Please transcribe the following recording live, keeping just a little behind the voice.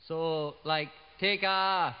So, like, take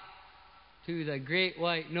off to the great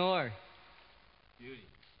white north. Beauty.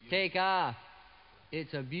 Take off.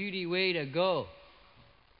 It's a beauty way to go.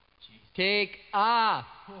 Take off,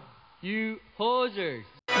 you hosers.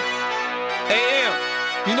 Hey,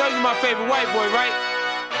 Em, you know you're my favorite white boy, right?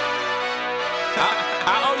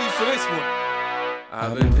 I owe you for this one.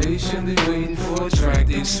 I've been patiently waiting for a track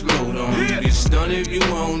to explode on. You get stunned if you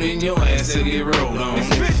want and your ass will get rolled on.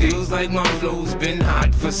 It feels like my flow's been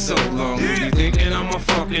hot for so long. You thinking I'ma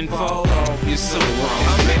fucking fall off, you're so wrong.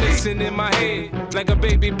 I'm menacing in my head, like a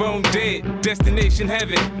baby bone dead. Destination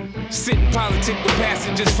heaven. Sitting politic with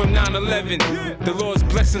passengers from 9/11. The Lord's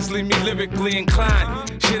blessings leave me lyrically inclined.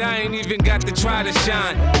 Shit, I ain't even got to try to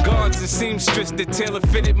shine. Guards and seamstress that tailor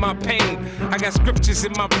fitted my pain. I got scriptures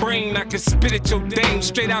in my brain, I can spit at your dame.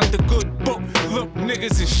 Straight out the good book. Look,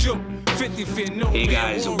 niggas is shook. 50 feet, no. Hey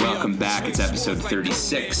guys, welcome back. It's episode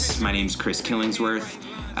 36. My name's Chris Killingsworth.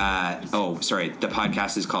 The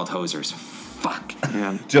podcast is called Hosers. Fuck.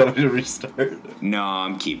 Yeah. Do you want me to restart? No,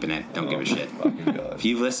 I'm keeping it. Don't give a shit. Fucking God. If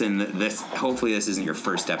you listen, hopefully this isn't your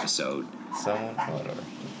first episode. Someone, whatever.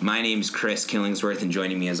 My name's Chris Killingsworth, and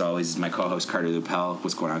joining me as always is my co-host Carter Lupel.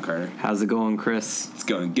 What's going on, Carter? How's it going, Chris? It's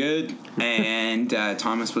going good. And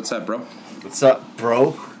Thomas, what's up, bro? What's up,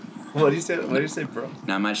 bro? What do you say, bro?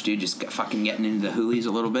 Not much, dude. Just fucking getting into the hoolies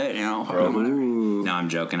a little bit, you know. Bro. No, I'm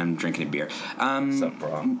joking. I'm drinking a beer. What's up,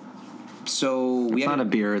 bro? So we It's had not a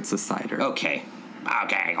beer, it's a cider. Okay,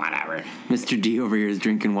 whatever. Mr. D over here is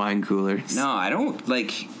drinking wine coolers. No, I don't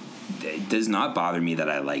like. It does not bother me that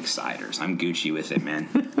I like ciders. I'm Gucci with it, man.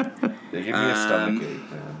 They give me a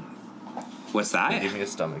stomachache, man. What's They that? give me a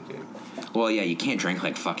stomachache. Well, yeah, you can't drink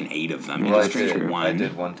like fucking 8 of them. You Well, just drink one. I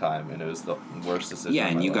did one time, and it was the worst decision. Yeah,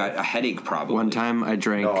 of and my you life. got a headache probably. One time I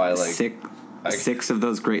drank six of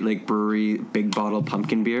those Great Lake Brewery big bottle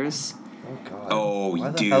pumpkin beers. Oh God. Oh, Why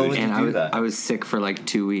the dude. hell would And you do that? I was sick for like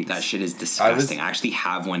 2 weeks. That shit is disgusting. I actually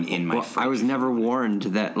have one in my fridge. I was never warned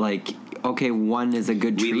that, like, okay, one is a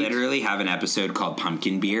good treat. We literally have an episode called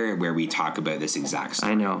Pumpkin Beer where we talk about this exact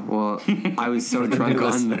story. I know. Well, I was so drunk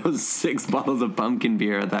on those 6 bottles of pumpkin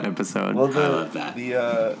beer at that episode. Well, I love that.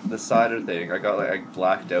 The cider thing, I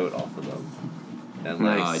blacked out off of them. And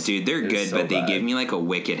Oh, dude, they're it was good, so but they bad. give me like a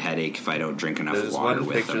wicked headache if I don't drink enough There's water one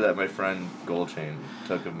with picture them. that my friend Goldchain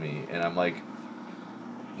took of me, and I'm like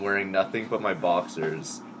wearing nothing but my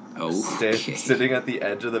boxers, Okay. sitting at the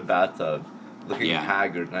edge of the bathtub, looking Yeah.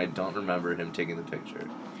 haggard, and I don't remember him taking the picture.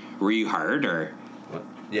 Were you hard or? What?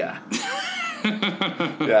 Yeah.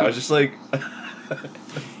 Yeah, I was just like,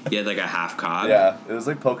 You had like a half cob? yeah, it was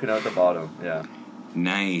like poking out the bottom. Yeah.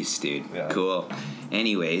 Nice, dude. Yeah. Cool.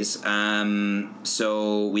 Anyways,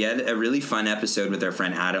 so we had a really fun episode with our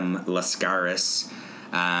friend Adam Lascaris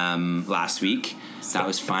last week. That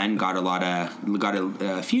was fun. Got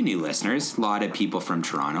a few new listeners. A lot of people from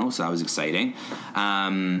Toronto, so that was exciting.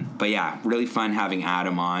 But yeah, really fun having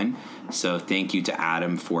Adam on. So thank you to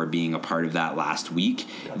Adam for being a part of that last week.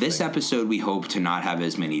 Yeah, this episode, we hope to not have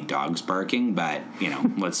as many dogs barking, but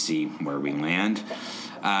let's see where we land.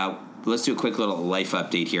 Let's do a quick little life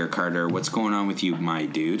update here, Carter. What's going on with you, my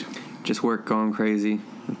dude? Just work going crazy.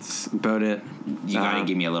 That's about it. You gotta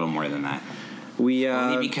give me a little more than that.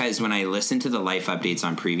 Only because when I listen to the life updates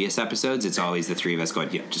on previous episodes, it's always the three of us going,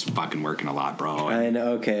 yeah, just fucking working a lot, bro. I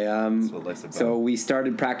know, okay. what life's about. So we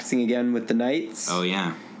started practicing again with the Knights. Oh,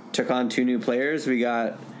 yeah. Took on 2 new players. We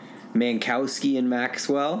got Mankowski and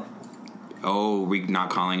Maxwell. Oh, we're not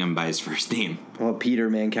calling him by his first name. Well, Peter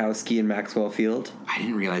Mankowski and Maxwell Field. I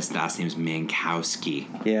didn't realize the last name's Mankowski.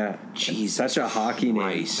 Yeah. Jesus Such a hockey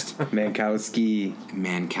Christ. name. Mankowski.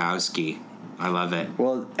 Mankowski. I love it.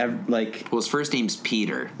 Well, Well, his first name's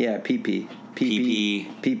Peter. yeah, PP. PP.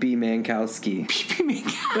 PP Mankowski.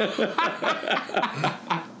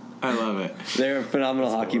 I love it. They're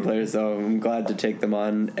phenomenal hockey players, so I'm glad to take them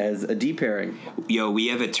on as a D pairing. Yo, we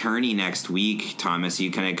have a tourney next week, Thomas.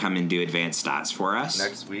 You can come and do advanced stats for us?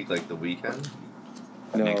 Next week, like the weekend.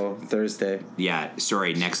 No, Thursday. Yeah,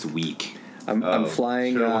 sorry, next week. I'm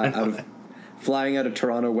flying sure, why not? flying out of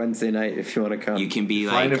Toronto Wednesday night if you want to come. You can be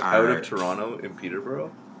Flying like him out of Toronto in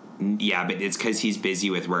Peterborough. Yeah, but it's because he's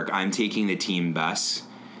busy with work. I'm taking the team bus,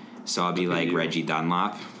 so I'll be Look at like you. Reggie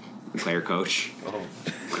Dunlop, player coach. Oh,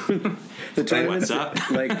 The tournament's what's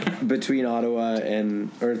up? like between Ottawa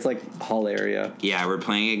or it's like Hull area. Yeah, we're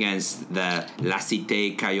playing against the La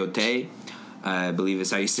Cité Coyote. I believe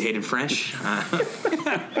is how you say it in French.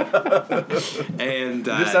 And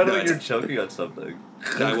you sounded like you're choking on something.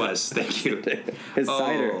 I was. Thank you. His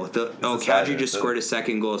cider. Kadri just scored a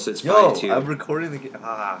second goal, so it's 5-2. I'm recording the game.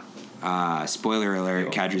 Spoiler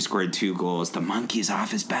alert, Kadri scored 2 goals. The monkey's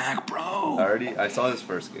off his back, bro. I saw his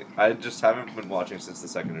first game. I just haven't been watching since the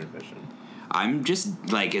second intermission. I'm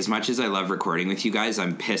just, like, as much as I love recording with you guys,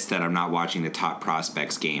 I'm pissed that I'm not watching the Top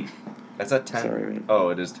Prospects game. That's at 10. Sorry, man. Oh,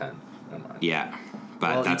 it is 10. Never mind. Yeah,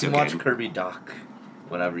 but that's okay. You can watch Kirby Dach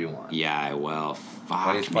whenever you want. Yeah, I will.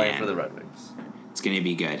 Fuck, he's playing for the Red Wings. It's going to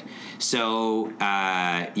be good. So,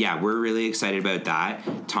 yeah, we're really excited about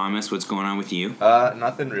that. Thomas, what's going on with you?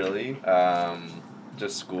 Nothing really.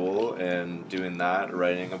 Just school and doing that,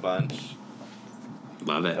 writing a bunch.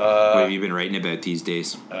 Love it. What have you been writing about these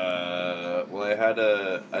days? Well, I had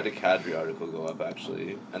a Kadri article go up,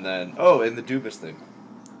 actually. And then, in the Dubas thing.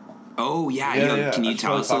 Oh, yeah. Can you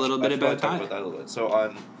tell us a little bit about that? So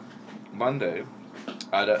on Monday,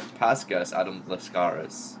 I had a past guest, Adam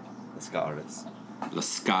Lascaris. Lascaris.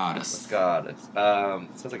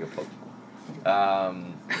 Sounds like a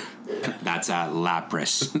Pokemon. That's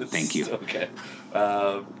Lapras. Thank you. Okay.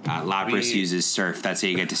 Lapras uses Surf. That's how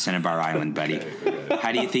you get to Cinnabar Island, buddy. Okay.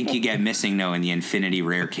 How do you think you get Missing No in the Infinity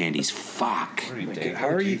Rare candies? Fuck. How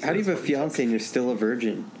do you have a fiance and you're still a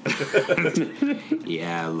virgin?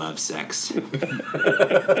 Yeah, I love sex.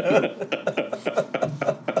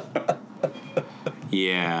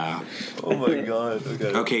 Yeah. Oh my god.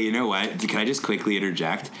 Okay, you know what? Can I just quickly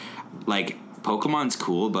interject? Like, Pokemon's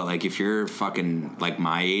cool, but like if you're fucking like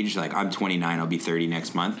my age, like I'm 29, I'll be 30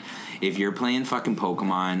 next month. If you're playing fucking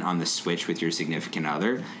Pokemon on the Switch with your significant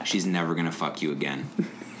other, she's never gonna fuck you again.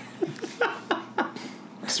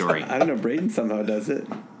 Sorry. I don't know, Braden somehow does it.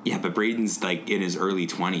 Yeah, but Braden's like in his early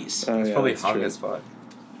 20s. Oh, he's probably hung as fuck.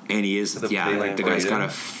 And he is, the guy's got a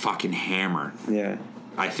fucking hammer. Yeah.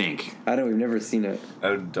 I think. I don't. We've never seen it.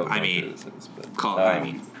 I don't know.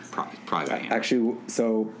 Probably. Actually,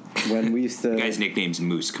 so when we used to, the guy's nickname's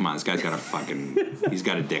Moose. Come on, this guy's got he's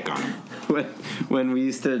got a dick on him. When we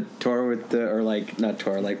used to tour with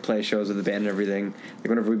play shows with the band and everything. Like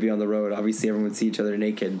whenever we'd be on the road, obviously everyone would see each other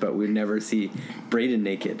naked, but we'd never see Braden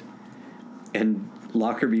naked. And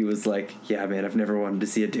Lockerbie was like, "Yeah, man, I've never wanted to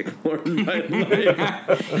see a dick more in my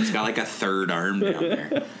life." He's got like a third arm down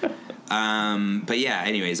there. But yeah,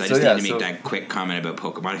 anyways, I just need to make that quick comment about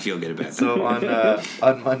Pokemon. I feel good about that. So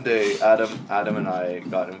on Monday, Adam and I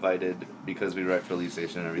got invited because we write for Leaf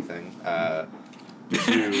Station and everything.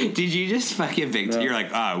 Did you just fucking big? You're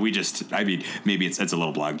like, maybe it's a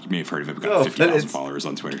little blog. You may have heard of it. We got 50,000 followers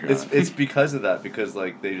on Twitter. It's because of that. Because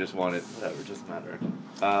like they just wanted whatever. It doesn't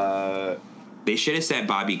matter. They should have said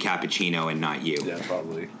Bobby Cappuccino and not you. Yeah,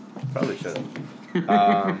 probably should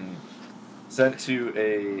have. Sent to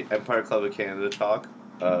a Empire Club of Canada talk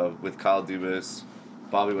with Kyle Dubas,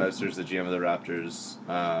 Bobby Webster's the GM of the Raptors,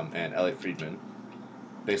 and Elliot Friedman.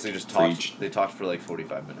 Basically just talked. They talked for like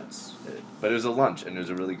 45 minutes. But it was a lunch, and it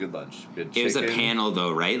was a really good lunch. It was a panel,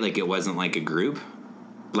 though, right? Like, it wasn't like a group?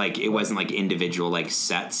 Like, it wasn't like individual, like,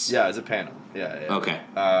 sets? Yeah, it was a panel. Yeah. Okay.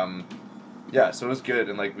 Yeah, so it was good,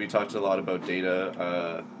 and like we talked a lot about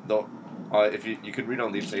data. If you could read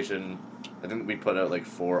on Leaf Station, I think we put out like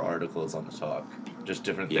 4 articles on the talk, just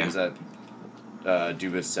different things that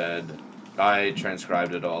Dubas said. I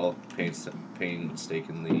transcribed it all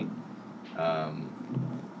painstakingly.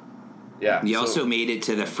 Yeah. You also made it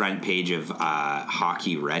to the front page of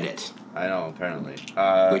Hockey Reddit. I know, apparently. Which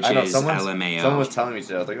is LMAO. Someone was telling me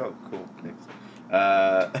today. I was like, oh, cool, thanks.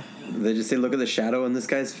 They just say, look at the shadow on this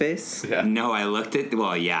guy's face? Yeah. No, I looked at the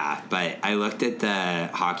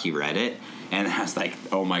Hockey Reddit, and I was like,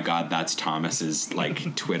 oh my god, that's Thomas's,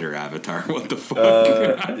 like, Twitter avatar. What the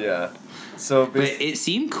fuck? Yeah. So, but it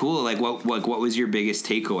seemed cool. Like, what was your biggest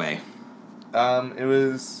takeaway? It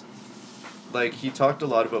was, like, he talked a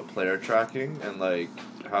lot about player tracking, and, like,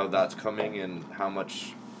 how that's coming, and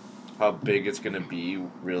how big it's going to be,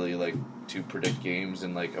 really, like, to predict games,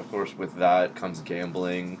 and like of course with that comes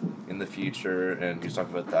gambling in the future, and he was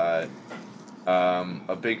talking about that.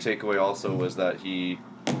 A big takeaway also was that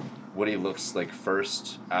what he looks like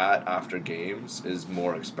first at after games is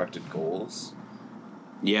more expected goals.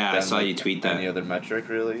 Yeah, I saw you tweet that. Any other metric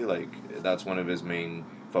really, like that's one of his main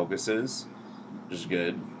focuses, which is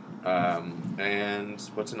good. And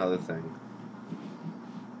what's another thing?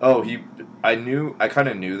 Oh, I kind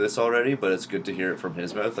of knew this already, but it's good to hear it from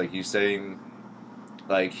his mouth. Like, he's saying,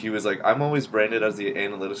 like, he was like, I'm always branded as the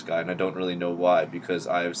analytics guy, and I don't really know why, because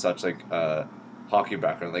I have such, like, a hockey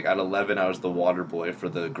background. Like, at 11, I was the water boy for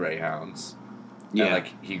the Greyhounds. Yeah. And,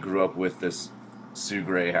 like, he grew up with this Sioux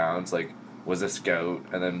Greyhounds. Like, was a scout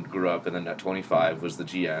and then grew up, and then at 25 was the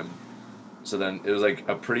GM. So then it was like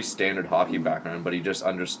a pretty standard hockey background, but he just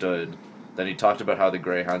understood. Then he talked about how the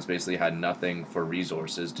Greyhounds basically had nothing for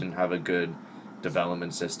resources, didn't have a good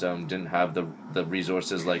development system, didn't have the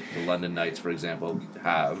resources like the London Knights, for example,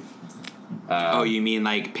 have. Oh, you mean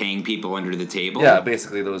like paying people under the table? Yeah,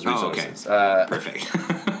 basically those Oh, okay. resources. Perfect.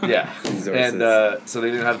 Yeah, Resources. and so they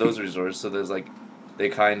didn't have those resources. So there's like, they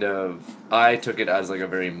kind of, I took it as like a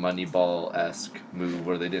very Moneyball-esque move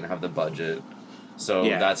where they didn't have the budget. So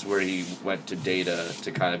Yeah. that's where he went to data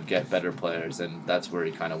to kind of get better players, and that's where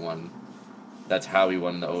he kind of won. That's how he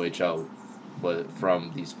won the OHL,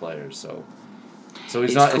 from these players. So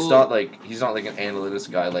he's It's not. cool. It's not like he's not like an analytics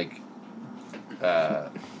guy like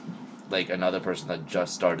another person that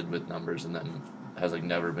just started with numbers and then has like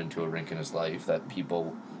never been to a rink in his life that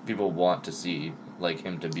people want to see like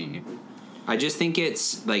him to be. I just think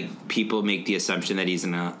it's like people make the assumption that he's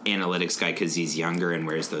an analytics guy because he's younger and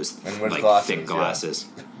wears those And wears like glasses, thick yeah. glasses.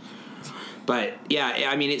 But yeah,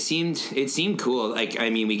 I mean, it seemed cool. Like, I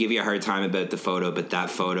mean, we give you a hard time about the photo, but that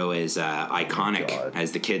photo is iconic, God.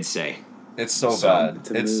 as the kids say. It's so So, bad.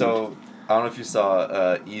 it's a It's mood. so. I don't know if you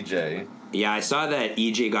saw EJ. Yeah, I saw that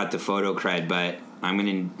EJ got the photo cred, but I'm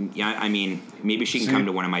gonna. Yeah, I mean, maybe she can See- come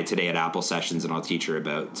to one of my Today at Apple sessions, and I'll teach her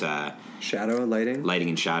about Shadow lighting lighting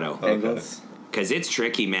and shadow. Okay. angles. Because it's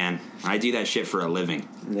tricky, man. I do that shit for a living.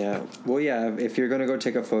 Yeah. Well, yeah. If you're gonna go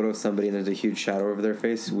take a photo of somebody and there's a huge shadow over their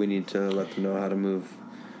face, we need to let them know how to move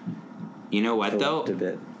You know what the though? left a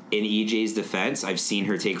bit. In EJ's defense, I've seen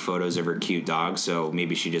her take photos of her cute dog, so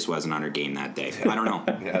maybe she just wasn't on her game that day. I don't know.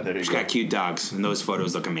 Yeah, there you She's go. got cute dogs, and those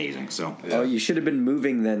photos look amazing. So Yeah. Oh, you should have been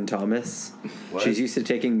moving then, Thomas. What? She's used to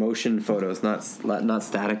taking motion photos, not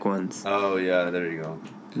static ones. Oh yeah, there you go.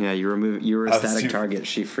 Yeah, you were a I was static too- target.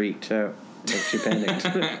 She freaked out. Like she panicked.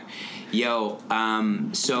 yo,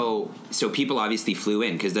 so people obviously flew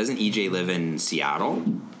in because doesn't EJ live in Seattle?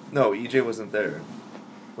 No, EJ wasn't there.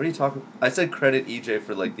 What are you talking? I said credit EJ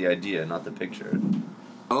for like the idea, not the picture.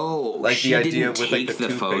 Oh, Like she the idea didn't with take like the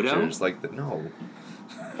two photo. pictures. Like no.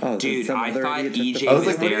 Oh, Dude, some I other thought idiot took the EJ I was was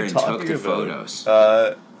like, what there are you and took talking the about? photos.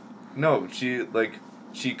 No,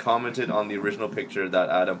 she commented on the original picture that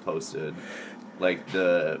Adam posted, like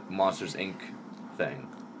the Monsters Inc. thing.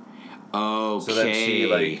 Okay. So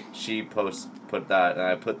then she put that, and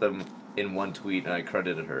I put them in one tweet, and I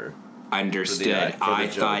credited her. Understood. for the I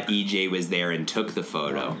joke. thought EJ was there and took the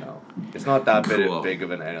photo. No, it's not that Cool. big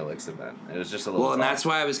of an analytics event. It was just a little. Well, and talk. that's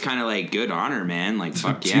why I was kind of like, good on her, man. Like,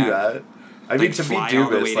 fuck Do yeah. that. I Like, mean, to fly meet all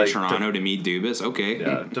the Dubas, way like to Toronto to meet Dubas. Okay.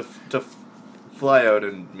 yeah, to fly out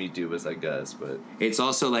and meet Dubas, I guess, but It's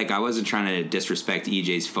also like I wasn't trying to disrespect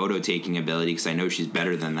EJ's photo taking ability because I know she's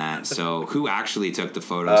better than that. So who actually took the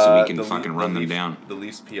photo so we can the fucking Le- run the them Leafs- down? The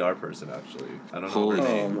Leafs PR person, actually. I don't know Holy- her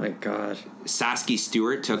Oh name. my god. Sasky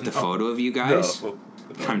Stewart took the photo of you guys. No.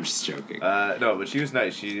 I'm just joking. No, but she was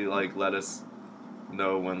nice. She like let us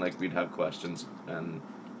know when like we'd have questions, and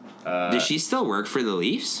Does she still work for the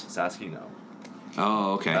Leafs? Sasky, no.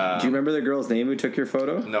 Oh, okay. Do you remember the girl's name who took your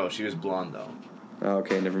photo? No, she was blonde though. Oh,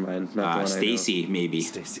 okay, never mind. Not the one I know. Stacy, maybe.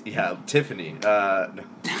 Stacy, yeah, Tiffany. No.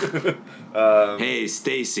 Hey,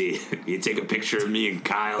 Stacy, you take a picture of me and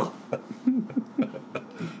Kyle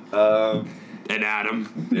and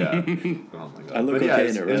Adam. Yeah. Oh my god. I look but yeah, okay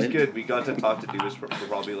in it, it was right? good. We got to talk to Dubas for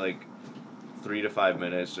probably like 3 to 5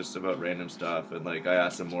 minutes, just about random stuff, and like I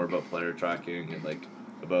asked him more about player tracking and like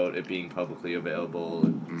about it being publicly available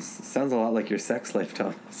and Sounds a lot like your sex life,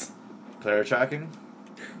 Thomas. player tracking.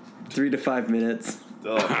 3 to 5 minutes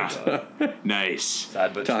Oh my god. Nice.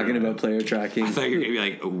 Sad but talking true, about man. player tracking. I thought you were gonna be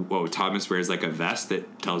like, whoa, Thomas wears like a vest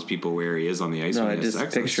that tells people where he is on the ice. No, when I he has just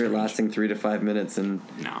sex. picture it That's lasting 3 to 5 minutes and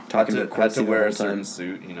No. talking had about to, had to Corsi the wear whole a certain time.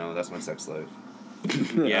 suit, you know, that's my sex life.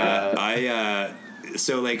 Yeah, I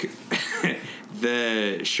so like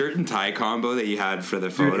the shirt and tie combo that you had for the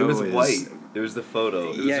Dude, photo it was is white. It was the photo.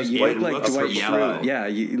 It was Yeah, just you white look like looks Dwight like yellow. Schrute. Yeah,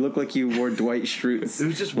 you look like you wore Dwight Schrute's It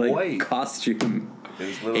was just like, white. costume. It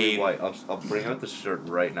was literally Hey. white. I'll bring out the shirt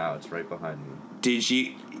right now. It's right behind me. Did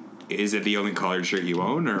you? Is it the only collared shirt you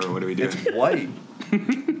own, or what are we doing? It's white.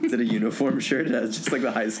 Is it a uniform shirt? It has just like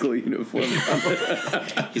the high school uniform.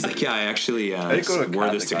 He's like, yeah, I actually didn't go to wore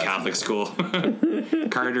this to Catholic Catholic school.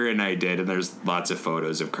 Carter and I did, and there's lots of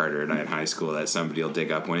photos of Carter and I in high school that somebody will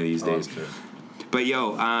dig up one of these Oh, days. sure. But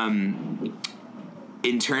yo,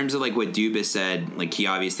 in terms of like what Dubas said, like he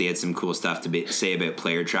obviously had some cool stuff to say about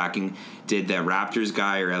player tracking. Did the Raptors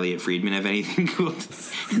guy or Elliot Friedman have anything cool?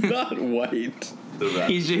 Not white. The rap.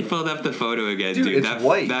 EJ pulled up the photo again, Dude, dude. it's that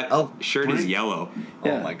white. that I'll shirt is bring- yellow.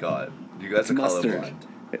 Yeah. Oh my god. You guys It's are mustard.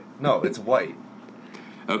 colorblind. No, it's white.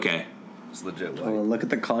 Okay. It's legit white. Well, look at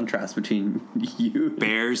the contrast between you.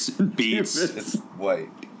 Bears beats It's white.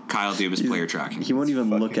 Kyle Dubas player tracking. He won't even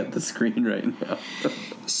look Fucking- at the screen right now.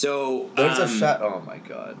 So, There's a shot. Oh my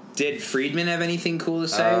god. did Friedman have anything cool to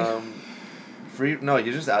say? No,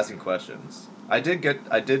 you're just asking questions. I did get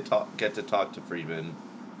to talk to Friedman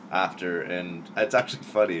after, and it's actually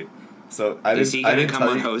funny. So Is he I gonna didn't come tell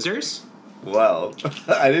on you, Hosers? Well,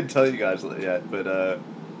 I didn't tell you guys yet, but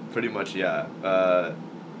pretty much yeah.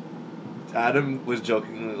 Adam was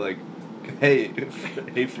jokingly like, "Hey,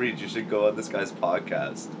 hey, Fried, you should go on this guy's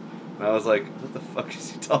podcast." And I was like, "What the fuck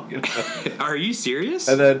is he talking about?" Are you serious?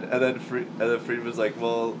 And then Fried was like,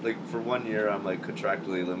 "Well, like for 1 year, I'm like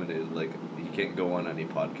contractually limited. Like he can't go on any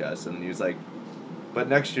podcast." And he was like, "But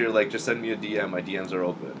next year, like just send me a DM. My DMs are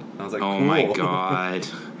open." And I was like, Oh cool. my god.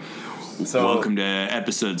 So Welcome to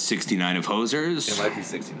episode 69 of it Hosers. might be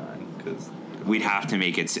 69 because We'd have to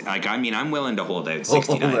make it like I'm willing to hold out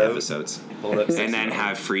 69 Hold out. episodes. hold up And then 69.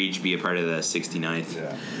 have Friedge be a part of the 69th.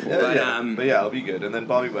 Yeah. But, But yeah, it'll be good. And then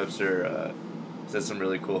Bobby Webster said some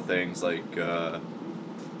really cool things, like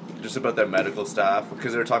just about their medical staff,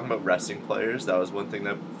 because they were talking about resting players. That was one thing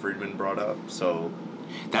that Friedman brought up. So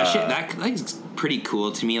That shit, that's pretty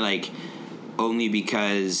cool to me, like, only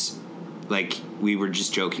because, like, we were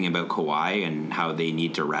just joking about Kawhi and how they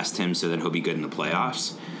need to rest him so that he'll be good in the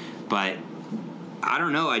playoffs. But I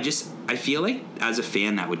don't know, I feel like as a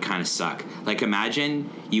fan that would kind of suck. Like, imagine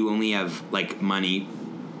you only have, like, money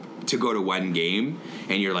to go to one game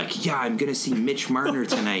and you're like, yeah, I'm gonna see Mitch Marner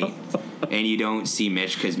tonight. And you don't see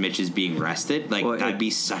Mitch because Mitch is being rested. Like, Well, that'd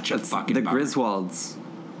be such a That's fucking the bummer. Griswolds.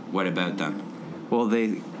 What about them? Well,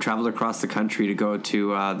 they traveled across the country to go to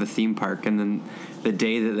the theme park, and then the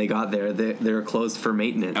day that they got there, they were closed for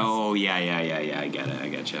maintenance. Oh, yeah, I get it, I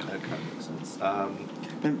get you. that kind of makes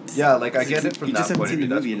sense. Yeah, like I get it from you that just haven't point of seen view.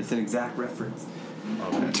 the movie, That's and it's an exact reference.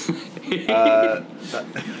 okay.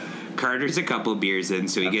 Carter's a couple beers in,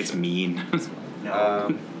 so he gets mean.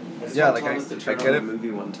 Yeah, like I get it.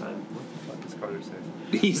 movie one time. What does Carter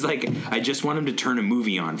say? He's like, I just want him to turn a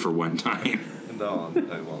movie on for one time. No,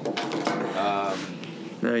 I won't.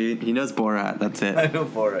 No, he knows Borat. That's it. I know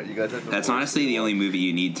Borat. You guys have to That's watch honestly it. the only movie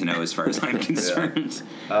you need to know as far as I'm concerned.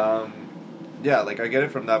 Yeah, like I get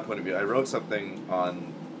it from that point of view. I wrote something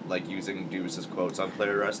on like using Dubas' quotes on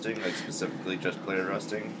player resting, like specifically just player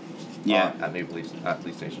resting. Yeah. At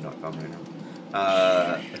leafnation.com right now.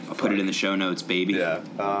 I'll put it in the show notes, baby. Yeah.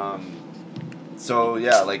 So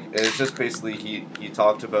yeah, like it's just basically he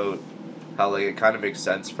talked about how like it kind of makes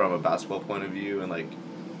sense from a basketball point of view, and like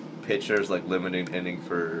pitchers, like limiting inning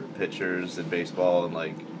for pitchers in baseball, and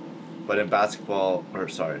like, but in basketball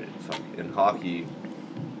in hockey,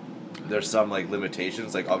 there's some like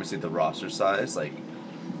limitations, like obviously the roster size, like,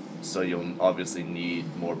 so you'll obviously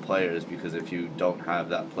need more players because if you don't have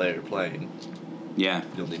that player playing, Yeah.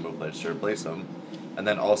 you'll need more players to replace them. And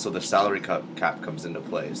then also the salary cap comes into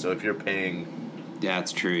play. So if you're paying Yeah,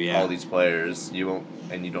 it's true, yeah. all these players, you won't,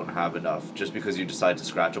 and you don't have enough. Just because you decide to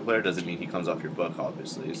scratch a player doesn't mean he comes off your book,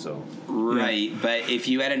 obviously. So Right, but if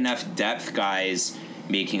you had enough depth guys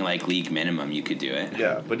making like league minimum, you could do it.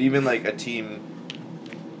 yeah, but even like a team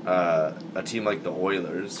like the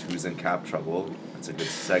Oilers, who's in cap trouble. That's a good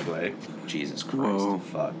segue. Jesus Christ. Whoa.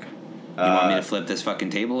 Fuck. You want me to flip this fucking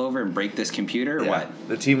table over and break this computer or Yeah. what?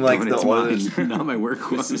 The team like When the it's Oilers. mine, not my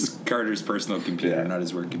work one. This is Carter's personal computer, Yeah. not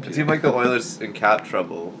his work A computer. team like the Oilers in cap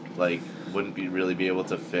trouble, like, wouldn't really be able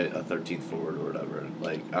to fit a 13th forward or whatever.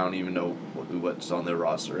 Like, I don't even know what's on their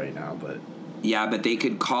roster right now, but Yeah, but they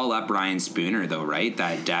could call up Ryan Spooner, though, right?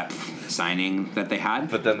 That depth signing that they had.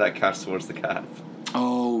 then that counts towards the cap.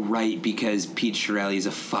 Oh, right, because Pete Chiarelli's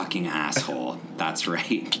a fucking asshole. That's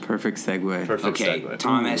right. Perfect segue. Perfect Okay, segue.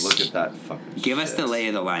 Thomas, Ooh, look at that fucking Give us the shit. lay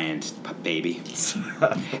of the land, baby.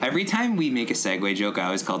 Every time we make a segue joke, I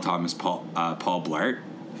always call Thomas Paul Blart.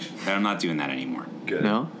 But I'm not doing that anymore. Good.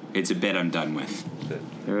 No, It's a bit I'm done with. Good.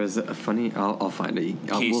 there was a funny. I'll find it.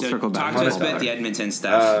 Okay, We'll so circle talk back. to us Paul about Blart. the Edmonton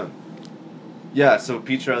stuff. Yeah, so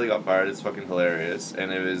Pete Chiarelli got fired. It's fucking hilarious,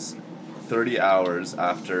 and it was 30 hours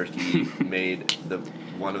after he made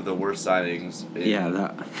one of the worst signings. In Yeah,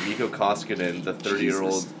 that. Mikko Koskinen, the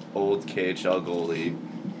 30-year-old Jesus. old KHL goalie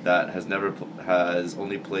that has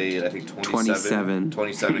only played I think 27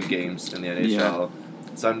 games in the NHL. Yeah.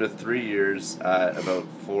 Signed to 3 years at about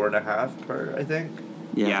 4.5 per, I think.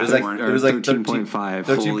 Yeah, It was like Or it was like 13.5. 13.5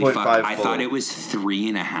 Holy fuck! I full. thought it was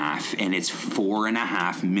 3.5, and it's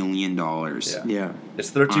 $4.5 million. Yeah. Yeah,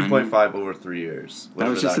 It's 13.5 over 3 years. that was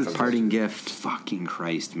whatever just his comes parting to. gift. Fucking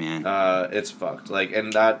Christ, man. It's fucked. Like,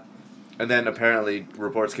 and then apparently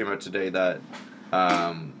reports came out today that,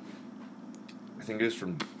 I think it was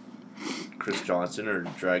from Chris Johnson or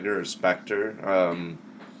Drager or Spectre. Or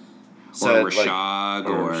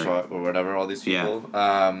Rashog or whatever, all these people.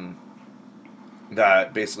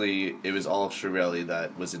 That basically it was all Chiarelli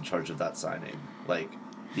that was in charge of that signing. Like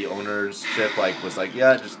the ownership was like,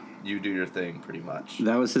 yeah, just you do your thing pretty much.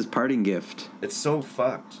 That was his parting gift. It's so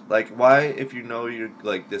fucked. Like, why, if you know you're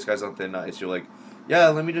like this guy's on thin ice, you're like, yeah,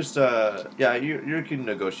 let me just you can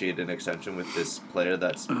negotiate an extension with this player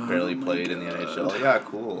that's barely played in the NHL. Yeah,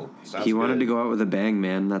 cool. Sounds He wanted good. to go out with a bang,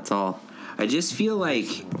 man. That's all. I just feel like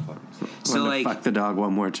so Wanted to fuck the dog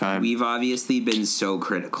one more time. we've obviously been so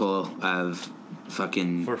critical of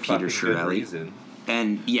fucking for Peter fucking good Chiarelli. reason.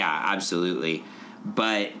 And yeah, absolutely.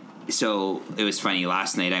 But so it was funny.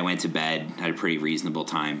 Last night I went to bed at a pretty reasonable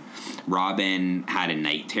time. Robin had a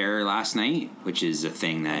night terror last night, which is a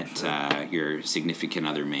thing that your significant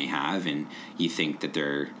other may have, and you think that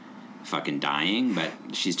they're fucking dying, but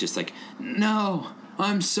she's just like, no,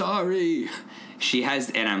 I'm sorry. She has,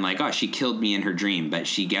 and I'm like, oh, she killed me in her dream, but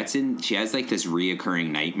she has like this reoccurring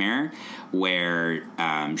nightmare where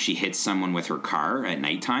she hits someone with her car at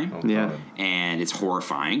nighttime. Oh, Yeah. God. And it's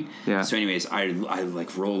horrifying. Yeah. So, anyways, I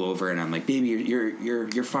like roll over and I'm like, baby,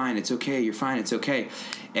 you're fine. It's okay. You're fine. It's okay.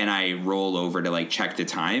 And I roll over to like check the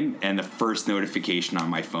time, and the first notification on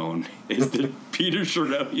my phone is the Peter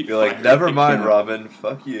Chiarelli. You're like, never mind, Robin.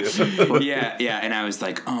 Fuck you. Yeah. And I was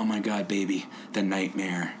like, oh my God, baby, the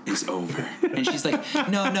nightmare is over. And she's like,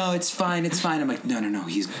 no, it's fine. I'm like, no,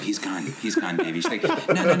 he's gone, baby. She's like,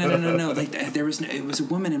 no. Like it was a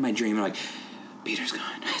woman in my dream. I'm like, Peter's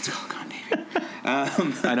gone. It's all gone, baby.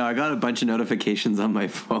 I know. I got a bunch of notifications on my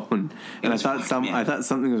phone, and I thought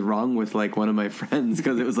something was wrong with like one of my friends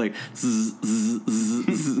because it was like, zzz, zzz, zzz,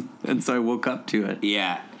 zzz, and so I woke up to it.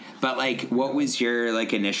 Yeah. But like, what was your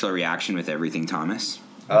like initial reaction with everything, Thomas?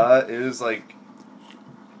 It was like,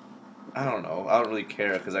 I don't know. I don't really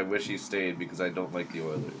care because I wish he stayed because I don't like the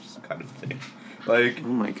Oilers, kind of thing. Like, Oh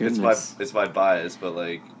my goodness. it's my bias, but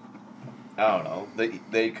like, I don't know.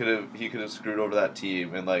 He could have screwed over that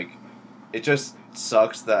team, and like, it just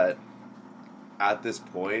sucks that at this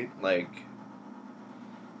point, like,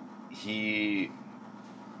 he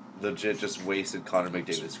legit just wasted Connor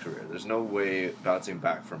McDavid's career. There's no way bouncing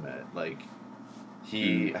back from it. Like,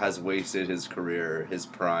 he has wasted his career, his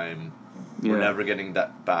prime. Yeah. We're never getting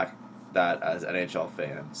that back. That as NHL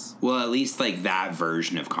fans. Well, at least like that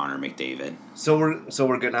version of Connor McDavid. So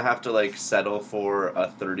we're gonna have to like settle for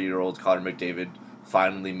a 30-year-old Connor McDavid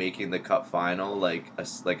finally making the Cup final, like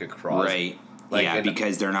a cross. Right. Like, yeah, and-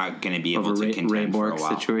 because they're not going to be able Of a to contend for a Rayborg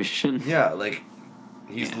while. situation. Yeah, like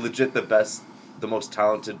he's legit the most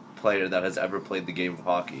talented player that has ever played the game of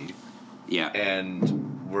hockey, Yeah.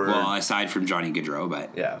 and we're Well, aside from Johnny Gaudreau, but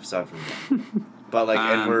yeah, aside from that. But like,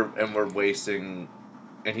 and we're wasting,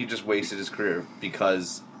 and he just wasted his career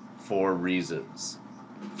for reasons.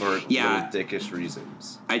 For little dickish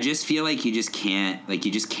reasons. I just feel like you just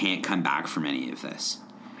can't come back from any of this.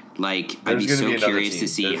 Like, I'd There's be gonna so be another curious to team.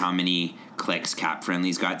 see There's- how many clicks Cap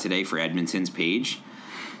Friendly's got today for Edmonton's page.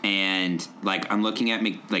 And like, I'm looking at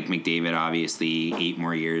McDavid, obviously 8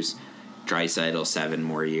 more years, Draisaitl 7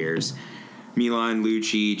 more years, Milan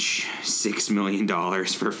Lucic $6 million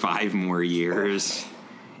for 5 more years,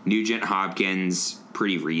 Nugent Hopkins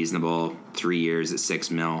pretty reasonable, 3 years at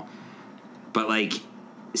 $6 million. But like,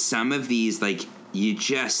 some of these, like, you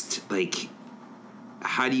just like,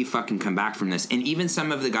 how do you fucking come back from this? And even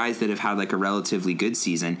some of the guys that have had like a relatively good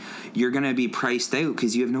season, you're gonna be priced out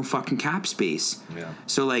because you have no fucking cap space. Yeah.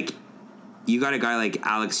 So like, you got a guy like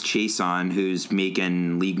Alex Chason who's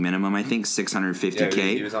making league minimum, I think $650K. Yeah,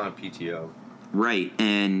 he was on a PTO. Right,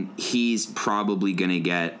 and he's probably gonna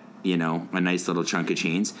get, you know, a nice little chunk of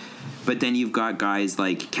chains. But then you've got guys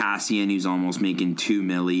like Cassian who's almost making $2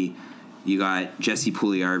 million. You got Jesse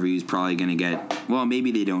Puljujarvi who's probably going to get, well,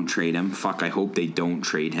 maybe they don't trade him. Fuck, I hope they don't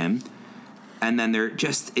trade him. And then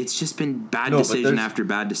it's just been bad decision after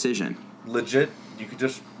bad decision. Legit, you could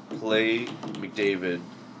just play McDavid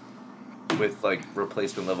with, like,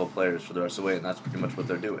 replacement level players for the rest of the way, and that's pretty much what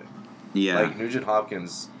they're doing. Yeah. Like, Nugent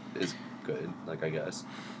Hopkins is good, like, I guess.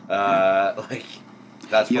 Like,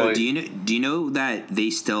 that's Yo, probably... do you know that they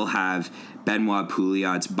still have Benoit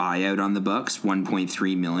Pouliot's buyout on the books,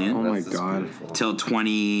 $1.3 million, Oh my That's God. beautiful. till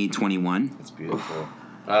 2021? It's beautiful.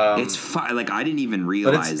 It's like, I didn't even But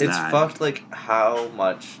realize it's that. fucked, like, how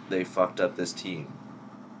much they fucked up this team.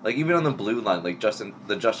 Like, even on the blue line, like,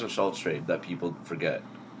 the Justin Schultz trade that people forget.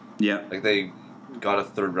 Yeah, Like, they got a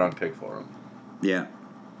 3rd-round pick for him. yeah.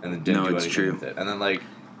 And then didn't do it's anything true. with it. And then, like,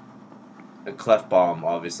 Clefbaum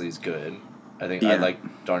obviously is good. I think I Yeah.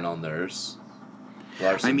 like Darnell Nurse.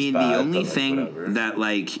 Larson's I mean, bad, the only but, like, thing whatever. that,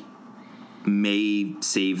 like, may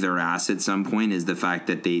save their ass at some point is the fact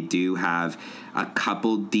that they do have a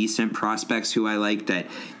couple decent prospects who I like, that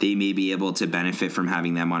they may be able to benefit from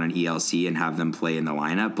having them on an ELC and have them play in the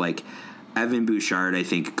lineup. Like Evan Bouchard, I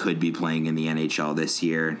think, could be playing in the NHL this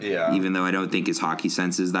year, even though I don't think his hockey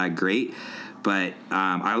sense is that great. But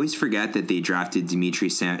I always forget that they drafted Dmitry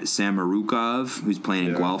Samarukov, who's playing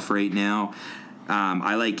in Guelph right now.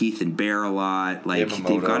 I like Ethan Bear a lot. Like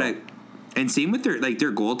they've got a, and same with their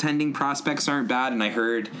goaltending prospects aren't bad. And I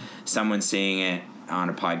heard someone saying it on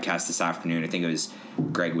a podcast this afternoon. I think it was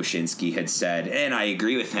Greg Wyshynski had said, and I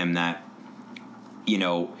agree with him, that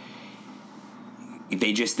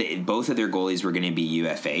both of their goalies were going to be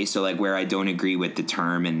UFA. So like where I don't agree with the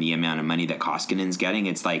term and the amount of money that Koskinen's getting,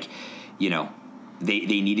 it's like,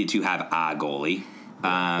 they needed to have a goalie.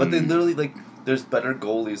 But they literally there's better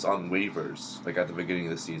goalies on waivers at the beginning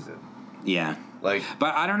of the season. Yeah. But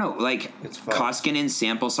I don't know. It's Koskinen's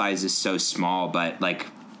sample size is so small, but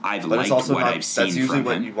I've liked what I've seen from him. That's usually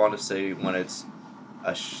what you want to say when it's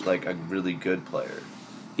a really good player.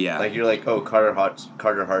 Yeah. You're like, oh, Carter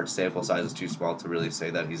Hart's sample size is too small to really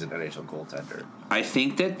say that he's an NHL goaltender. I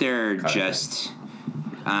think that they're just.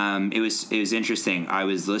 It was interesting. I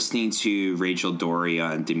was listening to Rachel Dory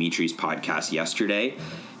on Dimitri's podcast yesterday.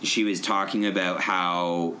 She was talking about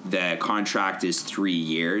how the contract is 3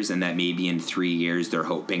 years, and that maybe in 3 years they're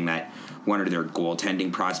hoping that one of their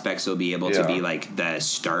goaltending prospects will be able to be the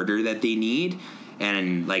starter that they need.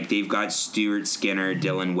 And they've got Stuart Skinner,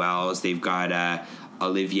 Dylan Wells, they've got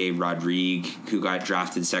Olivier Rodrigue, who got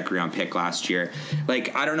drafted second round pick last year.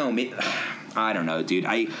 I don't know, dude.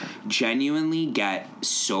 I genuinely get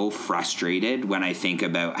so frustrated when I think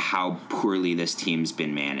about how poorly this team's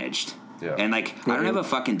been managed. Yeah. And I don't have a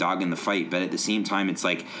fucking dog in the fight, but at the same time, it's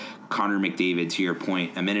like Connor McDavid, to your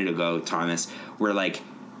point a minute ago, Thomas, where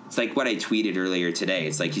it's like what I tweeted earlier today.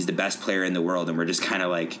 It's like he's the best player in the world, and we're just kind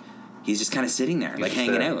of he's just kind of sitting there,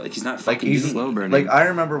 hanging out. He's not fucking he's slow burning. I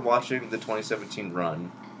remember watching the 2017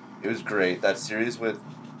 run. It was great. That series with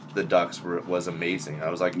the Ducks was amazing.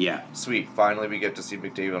 I was like, yeah, sweet. Finally, we get to see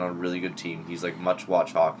McDavid on a really good team. He's much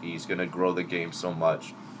watch hockey. He's gonna grow the game so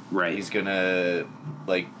much. Right. He's gonna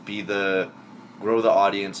grow the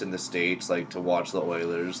audience in the States, to watch the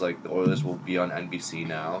Oilers. The Oilers will be on NBC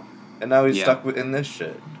now, and now he's stuck in this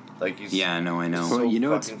shit. He's I know. So you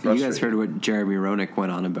guys heard what Jeremy Roenick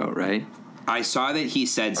went on about, right? I saw that he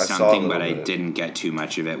said something, but I didn't get too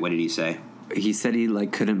much of it. What did he say? He said he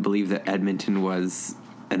couldn't believe that Edmonton was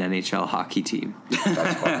an NHL hockey team.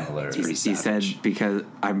 That's fucking hilarious. He said because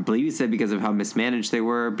of how mismanaged they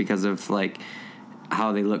were, because of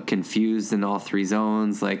how they look confused in all three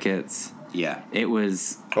zones. It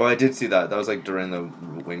was. Oh, I did see that. That was during the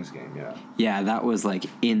Wings game. Yeah. Yeah, that was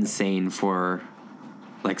insane for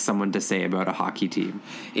someone to say about a hockey team.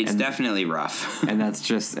 It's definitely rough. And that's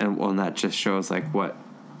just that just shows what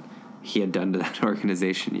he had done to that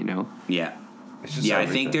organization. Yeah. Yeah, I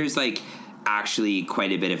think there's actually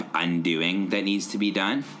quite a bit of undoing that needs to be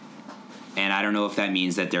done. And I don't know if that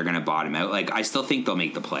means that they're going to bottom out. I still think they'll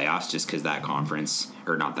make the playoffs just because that conference,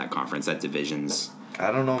 or not that conference, that division's...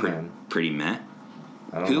 I don't know, man. Pretty meh.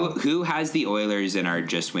 I don't know. Who has the Oilers in our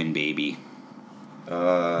Just Win Baby?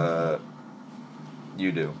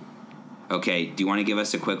 You do. Okay, do you want to give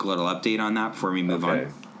us a quick little update on that before we move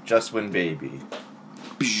on? Just Win Baby.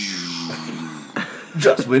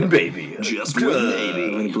 Just Win Baby. Just Win Baby.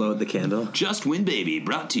 I'm going to blow out the candle. Just Win Baby,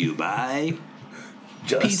 brought to you by...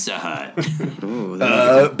 Pizza Hut.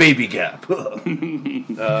 Baby Gap.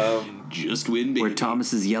 Just Win Baby. Where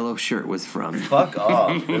Thomas's yellow shirt was from. Fuck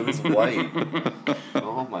off. It was white.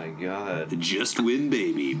 Oh my god. Just Win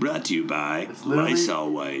Baby, brought to you by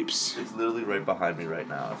Lysol Wipes. It's literally right behind me right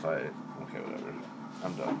now. Okay, whatever.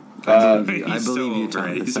 I'm done. I believe you,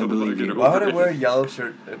 Thomas. I believe you. Why would I wear a yellow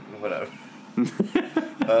shirt? Whatever.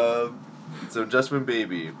 So Just Win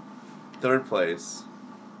Baby, third place.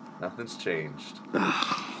 Nothing's changed.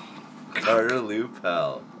 Carter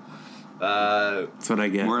Lupel. That's what I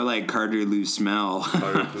get. More like Carter Lou Smell.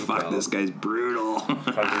 Fuck, this guy's brutal.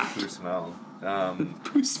 Carter Poo Smell.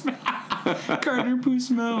 Poo Smell. Carter Poo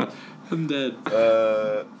Smell. I'm dead.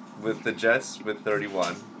 With the Jets with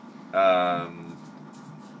 31.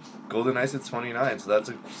 Golden Knights at 29, so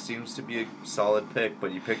that seems to be a solid pick,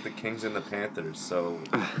 but you picked the Kings and the Panthers, so...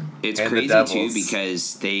 It's crazy, too,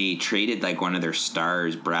 because they traded, one of their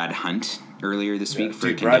stars, Brad Hunt, earlier this week for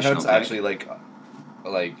a conditional Brad Hunt's pick. actually,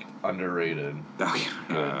 underrated.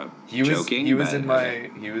 Okay. He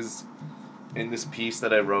was in this piece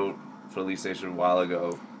that I wrote for Leaf Station a while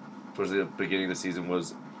ago, towards the beginning of the season,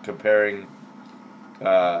 was comparing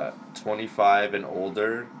 25 and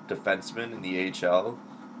older defensemen in the AHL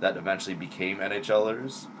that eventually became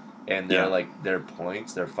NHLers, and they're Yeah. like their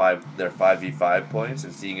points, their 5v5 points,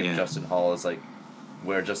 and seeing if Yeah. Justin Hall is like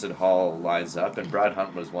where Justin Hall lines up, and Brad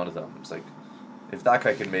Hunt was one of them. It's like, if that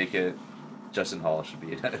guy can make it, Justin Hall should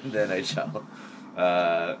be in the NHL.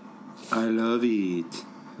 I love it.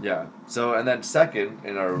 Yeah. So, and then second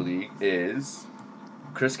in our league is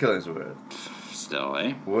Chris Killingsworth Still,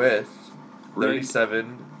 eh? with Rigged.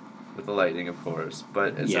 37 with the Lightning, of course,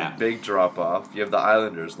 but it's Yeah. a big drop off. You have the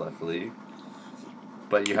Islanders, luckily,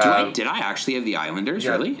 but you have Did I actually have the Islanders?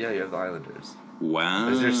 yeah, Really? yeah, you have the Islanders. Wow.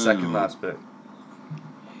 It's your second last pick.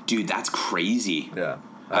 Dude, that's crazy. Yeah.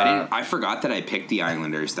 I forgot that I picked the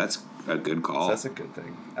Islanders. That's a good call. So that's a good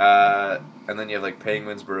thing. And then you have like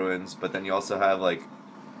Penguins, Bruins, but then you also have like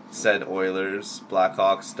said Oilers,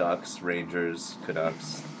 Blackhawks, Ducks, Rangers,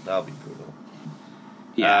 Canucks. That'll be brutal.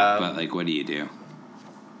 Yeah, Um, but like, what do you do?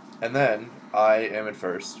 And then I am in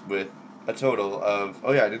first with a total of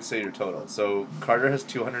I didn't say your total. So Carter has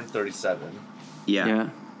 237. Yeah.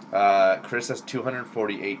 Chris has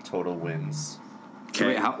 248 total wins. So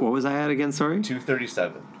wait, what was I at again? Sorry.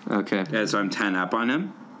 237. Okay. Yeah, so I'm 10 up on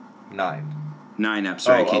him. 9. 9 up.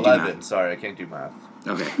 Sorry, I can't 11. do math. Sorry, I can't do math.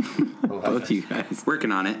 Okay. 11. Both you guys.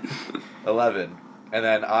 Working on it. 11. And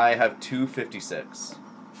then I have 256.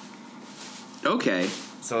 Okay.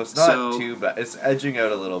 So it's not So- too bad. It's edging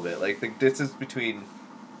out a little bit. Like the distance between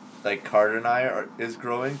like Carter and I is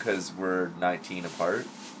growing because we're 19 apart.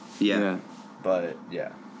 Yeah. But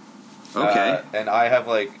yeah. Okay. And I have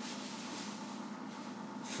like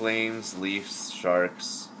Flames, Leafs,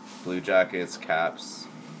 Sharks, Blue Jackets, Caps.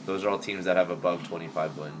 Those are all teams that have above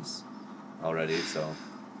 25 wins already. So,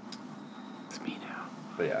 It's me now.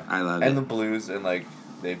 but yeah. I love and it. the Blues and like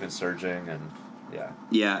they've been surging and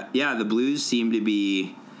yeah. Yeah, the Blues seem to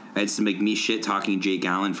be. It's to make me shit talking Jake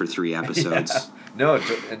Allen for 3 episodes. Yeah. No,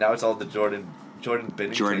 and now it's all the Jordan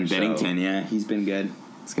Binnington. Jordan show. Binnington, yeah, he's been good.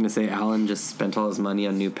 I was gonna say Alan just spent all his money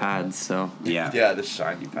on new pads, so Yeah. Yeah, the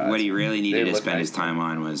shiny pads. What he really needed They to look spend nice. his time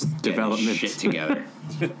on was getting Development. shit together.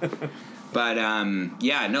 But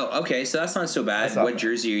yeah, no, okay, so that's not so bad. That's not What bad.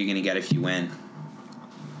 jersey are you gonna get if you win?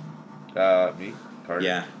 Me? Carter?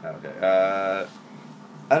 Yeah. Okay.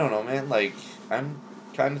 I don't know, man. Like, I'm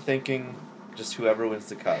kind of thinking just whoever wins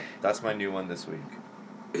the cup. That's my new one this week.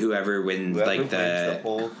 Whoever wins, Whoever like wins the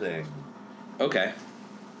whole thing. Okay,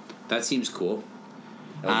 that seems cool.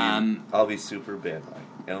 I'll be super bandwagon.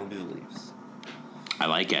 It'll be the Leafs. I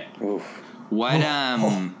like it. oof. What you No,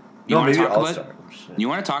 want to maybe talk All-Star. about? Oh, shit. You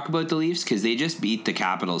want to talk about the Leafs because they just beat the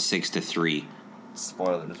Capitals 6-3.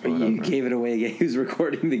 Spoilers. You Whatever. gave it away. He was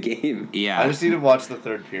recording the game. Yeah. I just need to watch the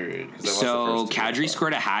third period. 'Cause I watched So the first two. Kadri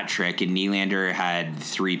scored a hat trick and Nylander had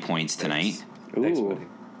 3 points tonight. Thanks, Ooh. buddy.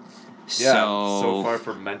 Yeah, so So far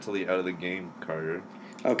from mentally out of the game, Carter.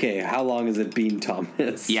 Okay, how long has it been,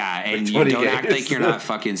 Thomas? yeah, and Like you 20 don't act games. like you're not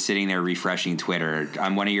fucking sitting there refreshing Twitter.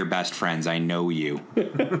 I'm one of your best friends. I know you.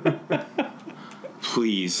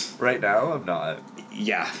 Please. Right now, I'm not.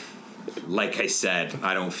 Yeah. Like I said,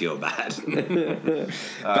 I don't feel bad.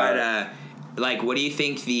 But like, what do you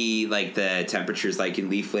think the temperature's like in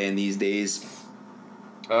Leafland these days?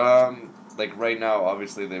 Like right now,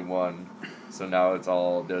 obviously they won, so now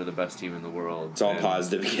they're the best team in the world. It's all and-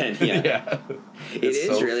 positive again. Yeah. Yeah. It It's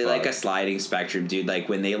is so really like a fucked. sliding spectrum, dude. Like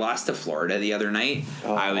when they lost to Florida the other night,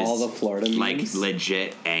 Oh, I was all the Florida like memes?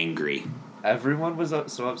 legit angry. Everyone was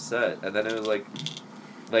so upset, and then it was like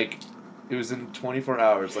it was in 24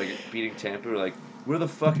 hours, like beating Tampa. We're like, we're the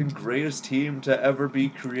fucking greatest team to ever be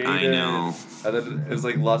created. I know. And then it was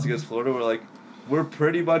like lost against Florida. We're like, we're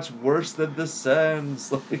pretty much worse than the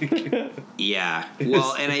Sens. Like, Yeah.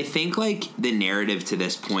 Well, and I think like the narrative to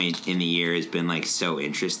this point in the year has been like so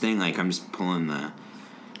interesting. Like I'm just pulling the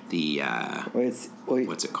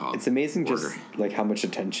what's it called? It's amazing Order. just like how much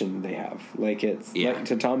attention they have. Like it's Yeah. like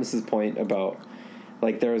to Thomas's point about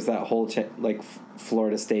like there was that whole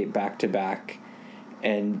Florida State back to back,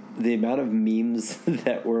 and the amount of memes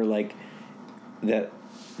that were like that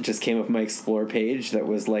just came up my Explore page that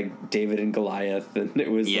was like David and Goliath, and it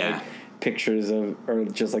was Yeah. like pictures of or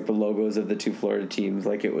just like the logos of the two Florida teams.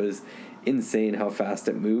 Like it was insane how fast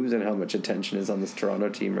it moves and how much attention is on this Toronto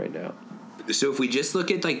team right now. So if we just look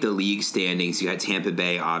at like the league standings, you got Tampa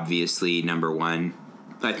Bay obviously number 1.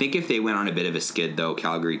 I think if they went on a bit of a skid though,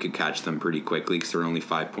 Calgary could catch them pretty quickly because they're only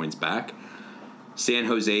 5 points back. San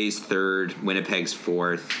Jose's 3rd, Winnipeg's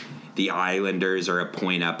 4th. The Islanders are a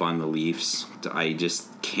point up on the Leafs. I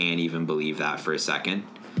just can't even believe that for a second.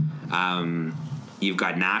 You've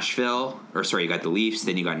got you got the Leafs,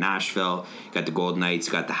 then you got Nashville, you got the Golden Knights,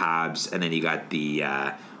 you got the Habs, and then you got the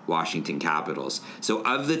Washington Capitals. So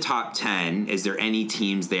of the top 10, is there any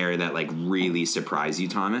teams there that like really surprise you,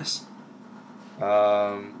 Thomas?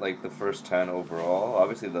 Like the first 10 overall,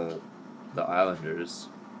 obviously the Islanders.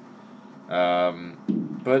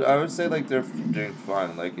 But I would say like they're doing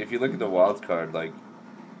fine. Like if you look at the wild card, like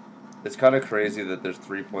it's kind of crazy that there's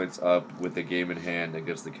 3 points up with the game in hand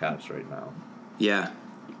against the Caps right now. Yeah.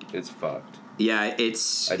 It's fucked. Yeah,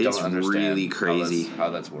 it's understand really crazy how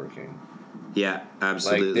that's working. Yeah,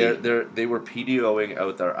 absolutely. Like they were PDOing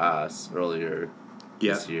out their ass earlier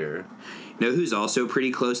this year. You know who's also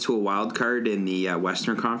pretty close to a wild card in the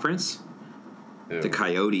Western Conference? Ew. The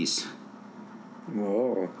Coyotes.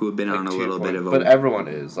 Whoa. Who have been Like on a 2 little bit points. of a... But everyone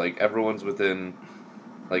is. Like, everyone's within,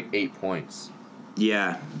 like, 8 points.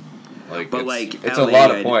 Yeah. Like, But, it's, like, it's LA, a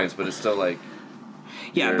lot of points, but it's still, like...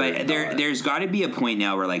 Yeah, but there's got to be a point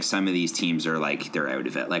now where, like, some of these teams are, like, they're out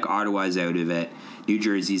of it. Like, Ottawa's out of it. New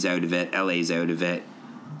Jersey's out of it. LA's out of it.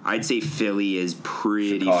 I'd say Philly is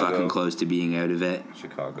pretty fucking close to being out of it.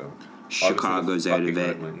 Chicago's out of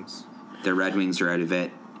it. Red Wings. The Red Wings are out of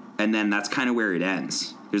it. And then that's kind of where it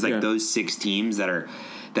ends. There's like those 6 teams that are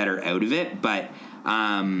out of it. But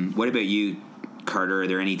what about you, Carter? Are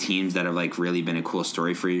there any teams that have like really been a cool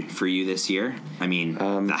story for you this year? I mean,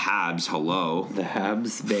 the Habs, hello. The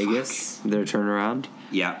Habs, Vegas, their turnaround.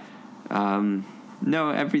 Yeah.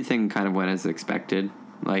 No, everything kind of went as expected.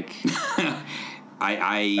 Like,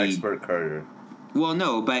 Expert Carter. Well,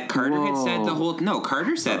 no, but Carter had said the whole... No,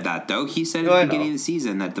 Carter said that, though. He said at the beginning of the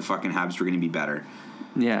season that the fucking Habs were going to be better.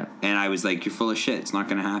 Yeah. And I was like, you're full of shit. It's not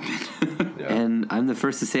going to happen. Yeah. And I'm the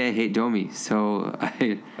first to say I hate Domi, so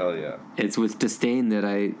Hell yeah. it's with disdain that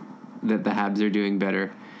the Habs are doing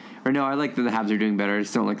better. Or no, I like that the Habs are doing better. I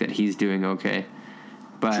just don't like that he's doing okay.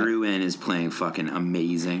 But Drouin is playing fucking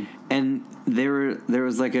amazing. And there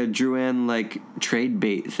was like a Drouin like trade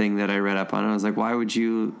bait thing that I read up on. And I was like, why would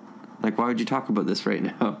you talk about this right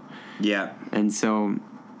now? Yeah. And so,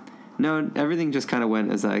 no, everything just kind of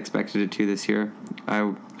went as I expected it to this year.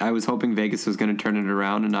 I was hoping Vegas was going to turn it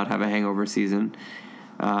around and not have a hangover season,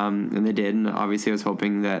 and they did. And obviously, I was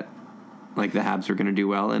hoping that like the Habs were going to do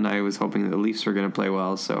well, and I was hoping that the Leafs were going to play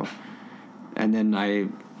well. So, and then I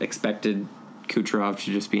expected Kucherov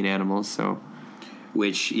to just be an animal. So,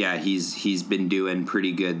 which he's been doing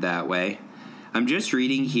pretty good that way. I'm just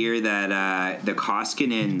reading here that the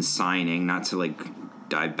Koskinen signing, not to like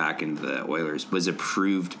dive back into the Oilers, was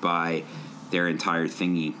approved by their entire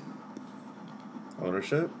thingy.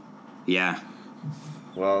 Ownership? Yeah.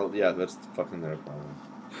 Well, yeah, that's fucking their problem.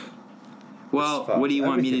 Well, what do you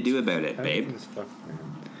want me to do about it, babe?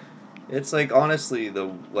 It's like, honestly,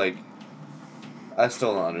 I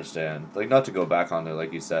still don't understand. Like, not to go back on it,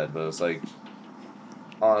 like you said, but it's like,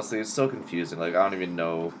 honestly, it's so confusing. Like, I don't even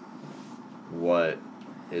know what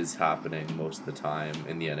is happening most of the time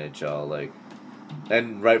in the NHL. Like,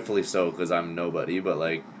 and rightfully so, because I'm nobody, but,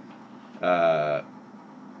 like,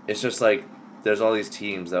 it's just like, there's all these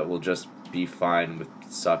teams that will just be fine with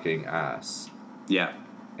sucking ass. Yeah.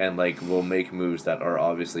 And, like, will make moves that are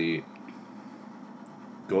obviously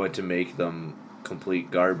going to make them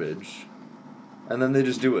complete garbage. And then they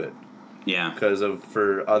just do it. Yeah.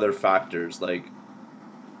 For other factors, like,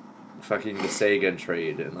 fucking the Sagan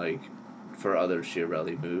trade and, like, for other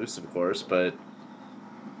Chiarelli moves, of course, but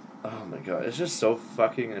oh my god, it's just so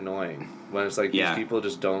fucking annoying when it's like these people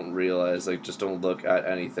just don't realize, like, just don't look at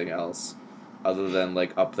anything else other than,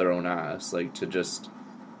 like, up their own ass, like, to just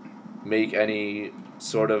make any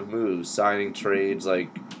sort of moves, signing trades,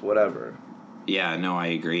 like, whatever. Yeah, no, I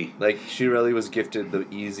agree. Like, Chiarelli was gifted the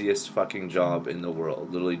easiest fucking job in the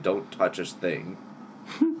world. Literally, don't touch a thing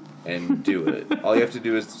and do it. All you have to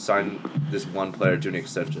do is sign this one player to an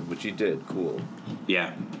extension, which he did. Cool.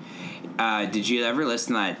 Yeah. Did you ever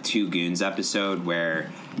listen to that Two Goons episode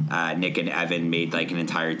where Nick and Evan made like an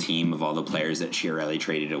entire team of all the players that Chiarelli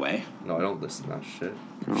traded away? No, I don't listen to that shit.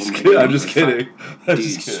 I'm just kidding.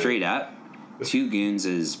 Dude, straight up, Two Goons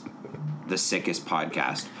is the sickest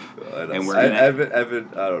podcast. And we're Evan,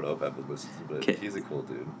 I don't know if Evan listens, but he's a cool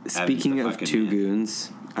dude. Speaking of Two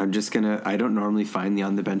Goons, I don't normally find the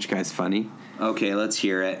On the Bench guys funny. Okay, let's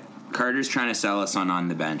hear it. Carter's trying to sell us on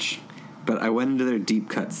the Bench. But I went into their deep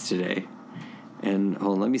cuts today. And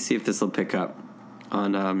hold on, let me see if this will pick up.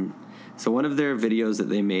 So one of their videos that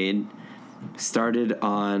they made started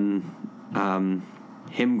on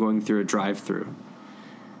him going through a drive-through.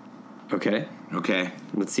 Okay? Okay.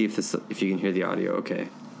 Let's see if you can hear the audio, okay.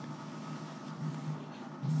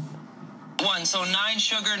 One, so 9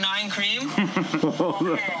 sugar, 9 cream.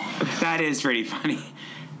 That is pretty funny.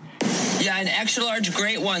 Yeah, an extra large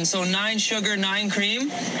great one, so 9 sugar, 9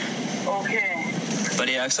 cream. Okay. but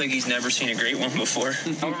he acts like he's never seen a great one before.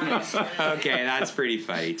 Okay, that's pretty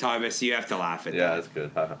funny. Thomas, you have to laugh at Yeah, that. that's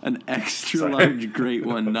good. Haha. An extra Sorry. large great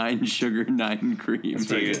one, 9 sugar, 9 cream.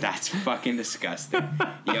 Dude, that's fucking disgusting.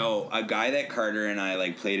 Yo, a guy that Carter and I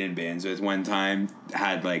like played in bands with one time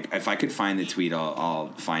had like, if I could find the tweet,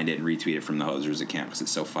 I'll find it and retweet it from the Hosers account because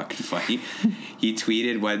it's so fucking funny. He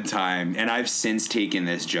tweeted one time, and I've since taken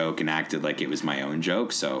this joke and acted like it was my own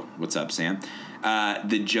joke. So what's up, Sam?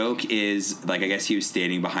 The joke is like, I guess he was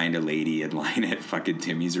standing behind a lady in line at fucking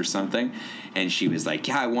Timmy's or something, and she was like,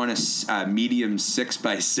 "Yeah, I want a medium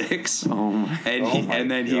 6x6." Oh my. And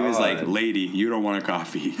then he was like, God. "Lady, you don't want a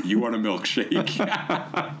coffee. You want a milkshake."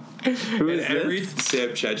 Who is this? Sam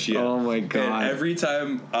Chechia. Oh my God. And every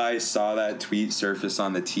time I saw that tweet surface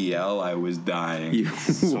on the TL, I was dying. You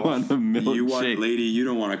want a milkshake? You want, lady, you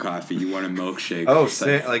don't want a coffee. You want a milkshake. Oh, It's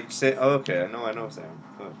like, Sam. Oh, okay. I know Sam.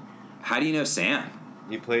 Good. how do you know Sam?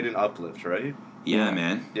 You played in Uplift, right? Yeah, Yeah.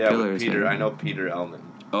 man. Yeah, Pillars, with Peter. man. I know Peter Elman.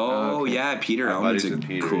 Oh, Okay. yeah, Peter My Elman's buddy's a with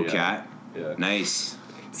Peter, cool yeah. cat. Yeah. Nice.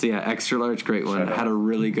 So yeah, extra large, great one. Shout out. Had a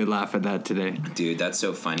really good laugh at that today. Dude, that's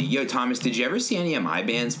so funny. Yo, Thomas, did you ever see any of my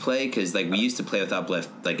bands play? Because, like, we used to play with Uplift,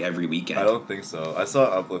 like, every weekend. I don't think so. I saw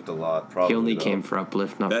Uplift a lot. Probably. He only though. came for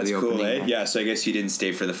Uplift, not That's for the cool, opening. eh? Yeah, so I guess you didn't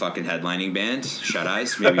stay for the fucking headlining band. Shut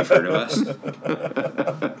Eyes. Maybe you've heard of us.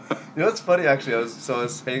 You know what's funny actually? I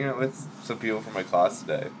was hanging out with some people from my class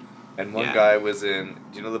today, and one Yeah. guy was in.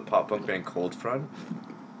 Do you know the pop punk band Cold Front?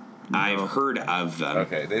 I've heard of them.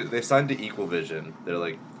 Okay, they signed to Equal Vision. They're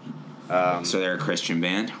like, So they're a Christian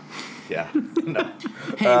band. yeah, no.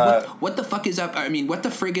 Hey, what the fuck is up? I mean, what the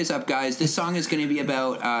frig is up, guys? This song is going to be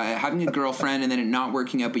about having a girlfriend and then it not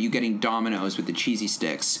working out, but you getting Dominoes with the cheesy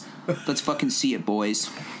sticks. Let's fucking see it, boys.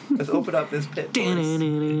 Let's open up this pit. boys.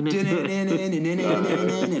 We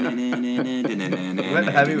went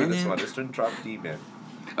heavy with this one. This didn't drop D, man.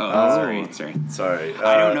 Oh, sorry. Sorry.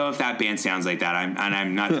 I don't know if that band sounds like that.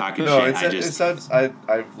 I'm not talking No, shit. it sounds.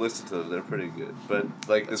 I've listened to them. They're pretty good. But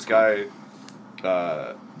like this guy,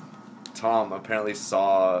 Tom, apparently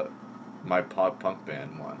saw my pop punk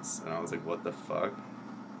band once, and I was like, "What the fuck?"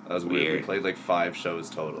 That was weird. Weird. We played like 5 shows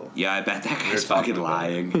total. Yeah, I bet that We're guy's talking fucking about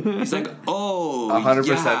lying. He's like, oh, 100%.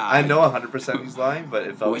 yeah. I know 100% he's lying, but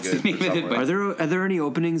it felt What's good. the name for of it? someone. Are there any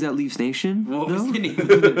openings at Leafs Nation? What was though? the name of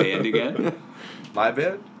the band again? My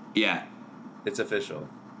band? Yeah, It's official.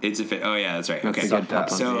 it's a fit. Oh yeah, that's right. That's Okay, a good pop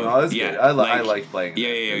punk. so No, that's yeah, good. I like playing. Yeah,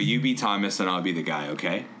 that. yeah, yeah. You be Thomas and I'll be the guy.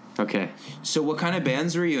 Okay. Okay. So what kind of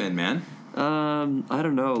bands were you in, man? I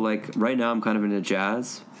don't know. Like right now, I'm kind of into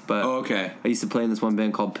jazz, but Oh, okay. I used to play in this one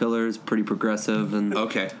band called Pillars, pretty progressive, and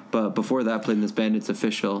Okay. But before that, I played in this band. It's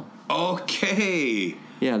Official. Okay.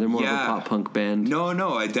 Yeah, they're more Yeah. of a pop punk band. No,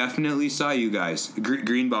 I definitely saw you guys.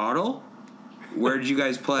 Green Bottle. Where did you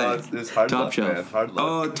guys play? It's Hard Top Luck, Shelf. man. Hard Luck.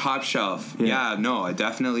 Oh, Top Shelf. Yeah. Yeah, no, I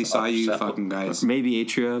definitely saw Top you Shelf. fucking guys. Maybe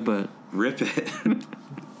Atria, but Rip it.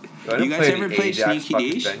 I didn't you guys play ever any play Ajax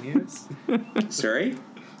Sneaky fucking Dish? venues. Sorry?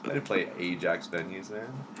 I didn't play Ajax venues,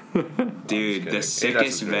 man. Dude, kidding. the Ajax sickest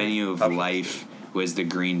is great. venue of Top Shelf. life was the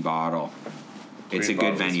Green Bottle. It's Green a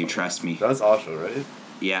good Bottle is venue, fun. trust me. That was Oshawa, right?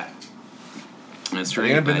 Yeah. That's I think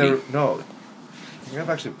right, I've been buddy. there. No. I think I've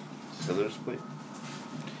actually. Pillars played.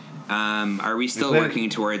 Are we still played- working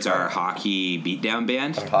towards our hockey beatdown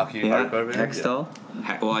band? Hockey yeah, hardcore band. Hextall.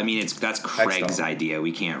 Well, I mean, that's Craig's Hextall. idea.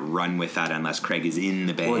 We can't run with that unless Craig is in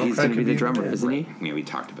the band. Well, he's Craig going to be could the be drummer, in the isn't he? Yeah, we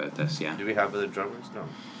talked about this. Yeah. Do we have other drummers? No.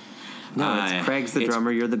 No, it's Craig's the it's-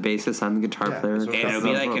 drummer. You're the bassist. I'm the guitar Yeah, player. that's what And it'll be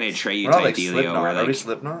That's like how an it works. Atreyu We're not type like dealio Slipknot. where Are we like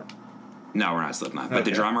Slipknot? no, we're not Slipknot, but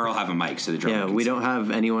the Okay. drummer will have a mic, so the drummer. Yeah, can we sing. don't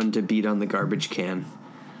have anyone to beat on the garbage can,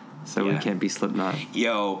 so we Yeah. can't be Slipknot.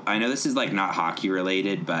 Yo, I know this is like not hockey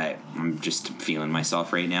related, but I'm just feeling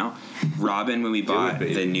myself right now. Robin, when we bought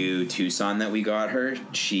baby. the new Tucson that we got her,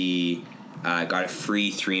 she got a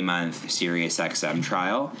free 3-month Sirius XM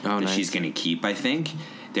trial Oh, that nice. she's gonna keep. I think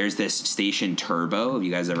there's this station Turbo. Have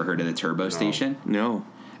you guys ever heard of the Turbo station? No.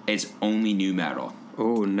 It's only new metal.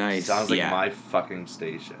 Oh, nice. Sounds like Yeah. my fucking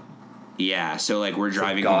station. Yeah, so like we're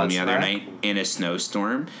driving home the other Godsmack? night in a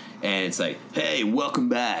snowstorm, and it's like, hey, welcome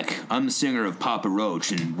back. I'm the singer of Papa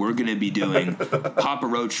Roach, and we're gonna be doing Papa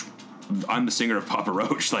Roach. I'm the singer of Papa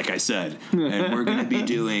Roach, like I said, and we're gonna be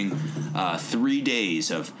doing 3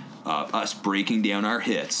 days of us breaking down our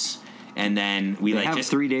hits, and then we They like have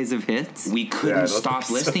just 3 days of hits. we Yeah, I couldn't don't stop think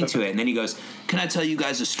so. listening to it. And then he goes, can I tell you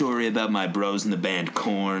guys a story about my bros in the band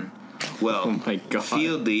Korn? Well, Oh my God.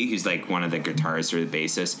 Fieldley, who's like one of the guitarists or the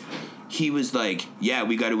bassist, he was like, yeah,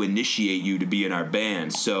 we got to initiate you to be in our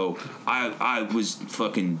band. So I was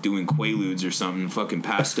fucking doing Quaaludes or something, fucking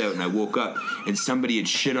passed out, and I woke up, and somebody had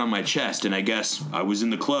shit on my chest, and I guess I was in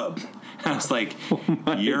the club. I was like,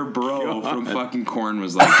 your bro from fucking Korn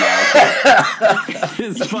was like, yeah, okay.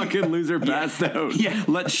 This fucking loser passed out. Yeah.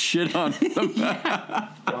 Let's shit on him.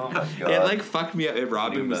 Oh my god. It like fucked me up.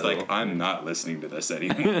 Robin New was metal. like, I'm not listening to this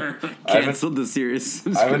anymore. Canceled the Sirius I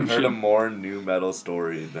haven't heard a subscription. more new metal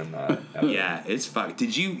story than that. ever. Yeah, it's fucked.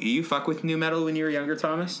 Did you fuck with new metal when you were younger,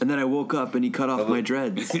 Thomas? And then I woke up and he cut off my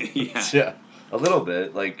dreads. Yeah. Yeah, a little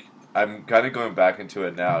bit. Like, I'm kind of going back into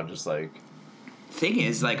it now, just like, Thing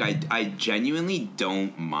is, like, I genuinely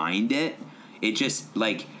don't mind it. It just,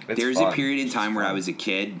 like, It's there's fun. a period in It's time where I fun. was a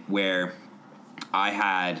kid where I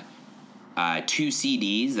had 2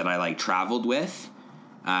 CDs that I, like, traveled with.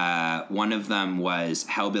 One of them was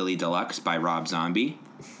Hellbilly Deluxe by Rob Zombie.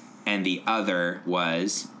 And the other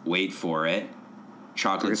was, wait for it,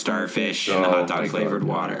 Chocolate Starfish and Oh, Hot Dog my Flavored God.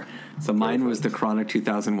 Water. So mine was the Chronic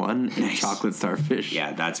 2001 and Nice. Chocolate Starfish.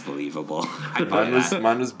 Yeah, that's believable. I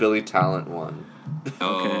mine was Billy Talent one.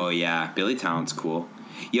 Oh yeah, Billy Talent's cool.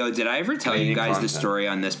 Yo, did I ever tell you Canadian guys the content. story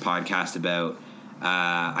on this podcast about?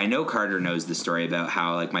 I know Carter knows the story about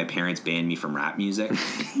how like my parents banned me from rap music.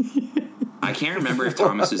 I can't remember if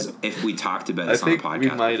if we talked about I this on the think podcast.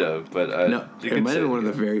 we might have, but No, you it could might have say been one of it.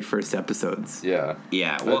 the very first episodes. Yeah.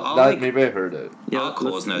 Yeah, well, I'll, That- like, maybe I heard it. Yeah, I'll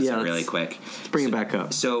close notes it really let's- quick. Let's bring it back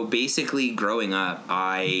up. So basically, growing up,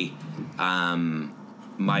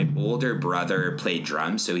 my older brother played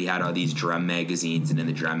drums, so he had all these drum magazines, and in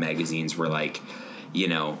the drum magazines were like, you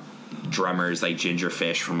know, drummers like Ginger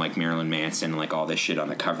Fish from like Marilyn Manson and like all this shit on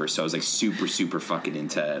the cover. So I was like super fucking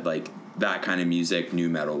into like that kind of music, new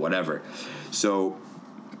metal, whatever. So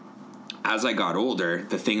as I got older,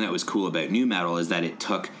 the thing that was cool about new metal is that it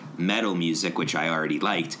took metal music, which I already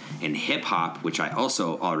liked, and hip hop, which I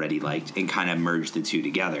also already liked, and kind of merged the two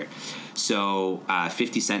together. So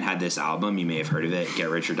 50 Cent had this album, you may have heard of it, Get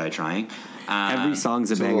Rich or Die Trying. Every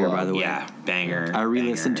song's a banger, by the way. Yeah, banger. I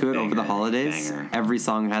re-listened to it over the banger, holidays. banger. Every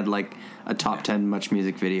song had like a top 10 Much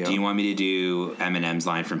Music video. Do you want me to do Eminem's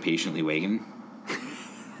line from Patiently Waiting?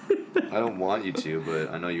 I don't want you to,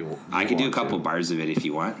 but I know you. I could do a want couple to. bars of it if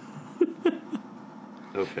you want.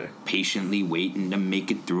 Okay. Patiently waiting to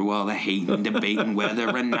make it through all the hating, debating whether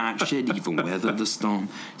or not should even weather the storm.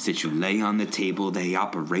 Since you lay on the table, they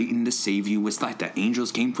operating to save you. It's like the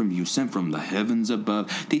angels came from you, sent from the heavens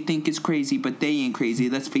above. They think it's crazy, but they ain't crazy.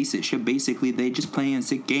 Let's face it, shit. Basically, they just playing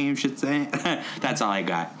sick games. Shit, that's all I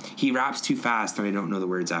got. He raps too fast, and I don't know the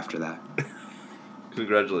words after that.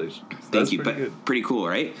 Congratulations. Thank That's you, pretty but good. pretty cool,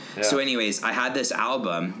 right? Yeah. So, anyways, I had this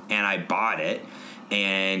album and I bought it,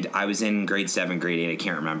 and I was in grade 7, grade 8, I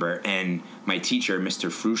can't remember. And my teacher, Mr.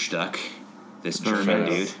 Frühstück, this German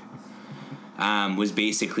nice. dude, was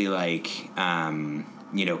basically like,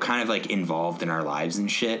 you know, kind of like involved in our lives and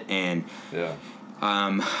shit. And Yeah.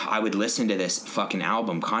 I would listen to this fucking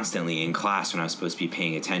album constantly in class when I was supposed to be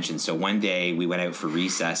paying attention. So one day we went out for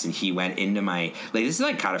recess and he went into my, like, this is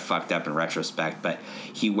like kind of fucked up in retrospect, but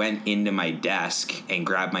he went into my desk and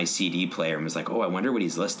grabbed my CD player and was like, oh, I wonder what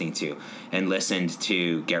he's listening to, and listened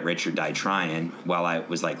to Get Rich or Die Trying while I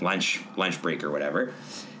was like lunch break or whatever.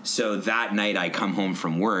 So that night I come home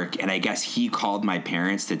from work, and I guess he called my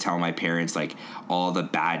parents to tell my parents like all the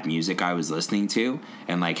bad music I was listening to,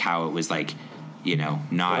 and like how it was like, you know,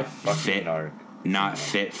 What not a fucking fit, narc. not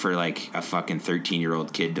fit for like a fucking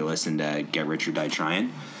 13-year-old kid to listen to Get Rich or Die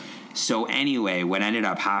Trying. So anyway, what ended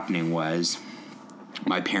up happening was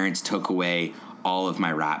my parents took away all of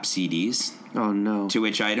my rap CDs, Oh no. to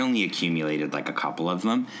which I'd only accumulated like a couple of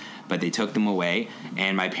them, but they took them away,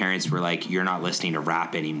 and my parents were like, you're not listening to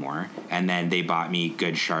rap anymore. And then they bought me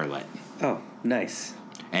Good Charlotte. Oh, nice.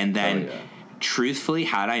 And then, Oh, yeah. truthfully,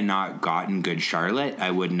 had I not gotten Good Charlotte,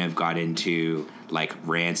 I wouldn't have got into like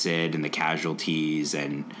Rancid and the Casualties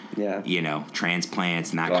and, Yeah. you know,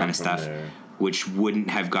 Transplants and that Gone kind of from stuff, there. which wouldn't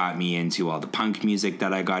have got me into all the punk music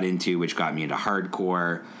that I got into, which got me into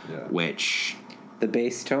hardcore, Yeah. which, The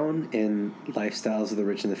bass tone in Lifestyles of the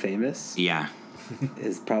Rich and the Famous yeah.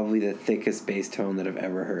 is probably the thickest bass tone that I've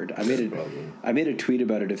ever heard. Probably. I made a tweet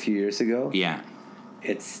about it a few years ago. Yeah.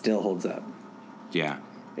 It still holds up. Yeah.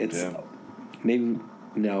 It's Yeah. maybe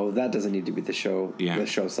no, that doesn't need to be the show. Yeah. The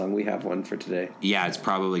show song. We have one for today. Yeah, it's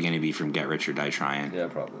probably going to be from Get Rich or Die Trying. Yeah,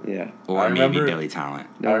 probably. Yeah. Or I maybe remember- Billy Talent.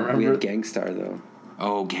 No, I we remember- had Gangstar though.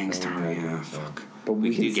 Oh, Gangstar. Oh, yeah, yeah. fuck. But we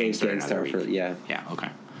can can do save Gangstar another Gangstar for week. yeah. Yeah, okay.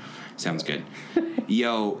 Sounds good.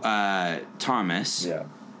 Yo, Thomas, Yeah.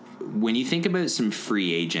 when you think about some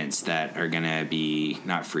free agents that are going to be,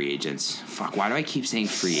 not free agents, fuck, why do I keep saying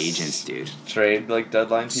free agents, dude? Trade like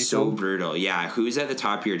deadline people. So brutal. Yeah, who's at the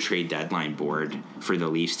top of your trade deadline board for the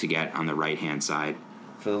Leafs to get on the right-hand side?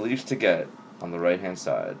 For the Leafs to get on the right hand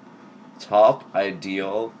side, top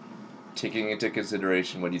ideal taking into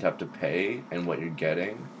consideration what you'd have to pay and what you're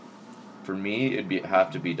getting, for me,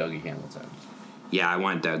 have to be Dougie Hamilton. Yeah, I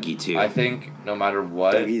want Dougie too. I think no matter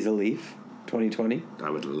what... Dougie's a Leaf, 2020. I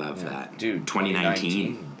would love that. Dude,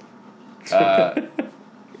 2019.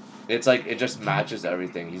 It's like, it just matches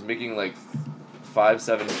everything. He's making like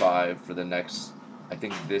 5.75 for the next, I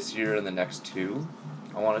think this year and the next 2,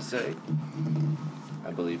 I want to say.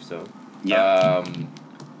 I believe so. Yeah.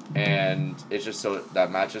 And it's just so,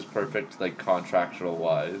 that matches perfect, like, contractual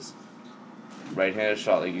wise. Right-handed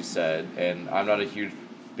shot, like you said, and I'm not a huge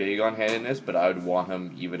big on handedness, but I would want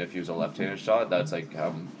him even if he was a left-handed shot. That's like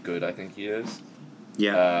how good I think he is.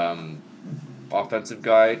 Yeah. Offensive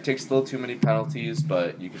guy, takes a little too many penalties,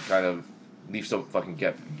 but you could kind of... Leafs don't fucking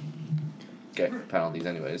get penalties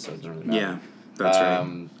anyway, so it doesn't really matter. Yeah, that's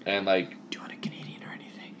right. And like... Do you want a Canadian or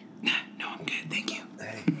anything? No, I'm good. Thank you.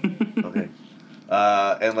 Hey. Okay.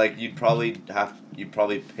 And like you'd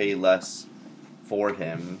probably pay less for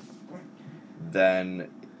him than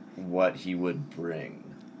what he would bring,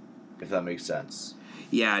 if that makes sense.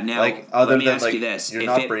 Yeah. Now, Like other let me than ask like you this: you're if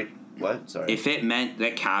not it, break. What? Sorry. if it meant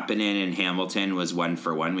that Kapanen and Hamilton was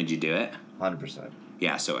 1-for-1, would you do it? 100%.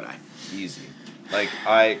 Yeah, so would I. Easy.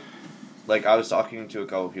 I was talking to a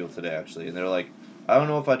couple people today actually, and they're like, I don't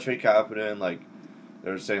know if I trade Kapanen. Like, they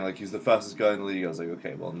were saying like he's the fastest guy in the league. I was like,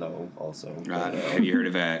 okay, well no, also. Have you heard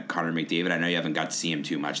of Connor McDavid? I know you haven't got to see him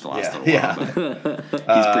too much the last little Yeah. while, but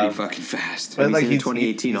he's pretty fucking fast. But Have you like seen the he's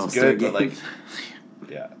 2018 he's All-Star good, game? but like,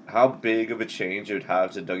 yeah, how big of a change it would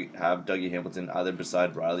have to have Dougie Hamilton either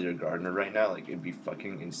beside Riley or Gardner right now? Like it'd be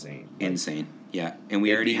fucking insane. Insane. Yeah, and we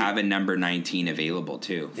It'd already be- have a number 19 available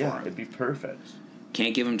too. For Yeah, him. it'd be perfect.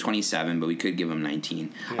 Can't give him 27, but we could give him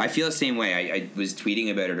 19. Yeah. I feel the same way. I was tweeting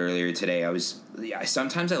about it earlier today.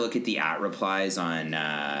 Sometimes I look at the @replies on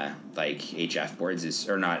like HF boards,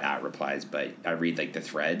 or not @replies, but I read like the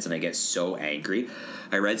threads, and I get so angry.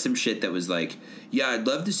 I read some shit that was like, "Yeah, I'd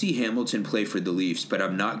love to see Hamilton play for the Leafs, but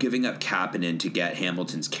I'm not giving up Kapanen to get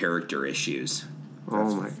Hamilton's character issues."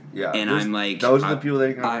 Oh my. Yeah, And I'm like, those are the people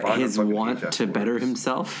that are gonna find His the fucking want HF to better boards.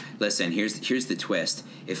 himself. Listen, here's the twist.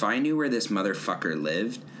 If I knew where this motherfucker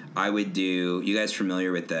lived, I would do. You guys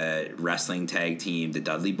familiar with the wrestling tag team, the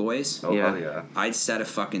Dudley Boys? Oh Yeah. hell yeah. I'd set a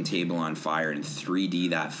fucking table on fire and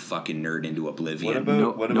 3D that fucking nerd into oblivion. What about No-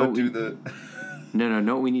 what no, about we- do the No,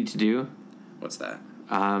 know what we need to do What's that?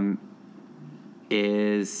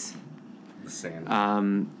 is the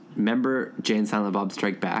sand? remember Jay and Silent Bob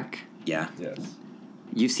Strike Back? Yeah. Yes.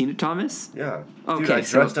 You've seen it, Thomas? Yeah. Okay, Dude, I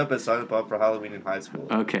so- dressed up as Silent Bob for Halloween in high school.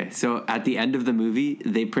 Okay, so at the end of the movie,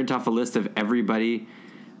 they print off a list of everybody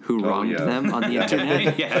who wronged yeah. them on the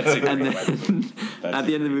internet. Yeah, that's a And then at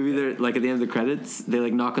the end of the movie, they're like at the end of the credits, they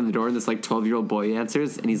like knock on the door and this like 12-year-old boy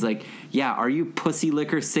answers and he's like, "Yeah, are you Pussy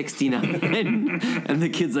Licker 69?" And the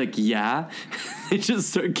kid's like, "Yeah." They just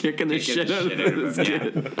start kicking the Kicking shit the out shit out of of this him,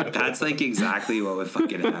 kid. yeah. That's like exactly what would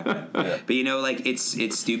fucking happen. But you know, like it's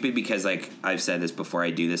stupid because like I've said this before. I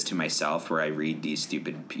do this to myself where I read these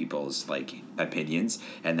stupid people's like opinions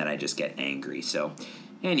and then I just get angry. So,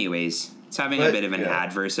 anyways, it's having a But, bit of an yeah.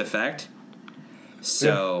 adverse effect.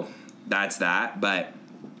 So that's that. But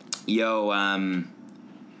yo,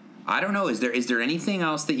 I don't know. Is there anything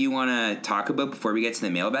else that you want to talk about before we get to the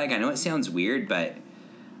mailbag? I know it sounds weird, but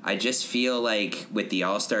I just feel like with the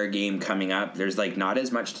All-Star game coming up, there's like not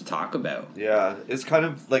as much to talk about. Yeah, it's kind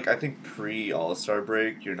of like I think pre-All-Star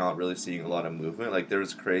break, you're not really seeing a lot of movement. Like there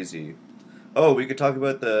was crazy. Oh, we could talk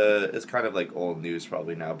about it's kind of like old news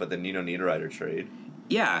probably now, but the Nino Niederreiter trade.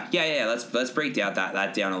 Yeah. Let's break down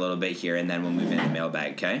that down a little bit here, and then we'll move into the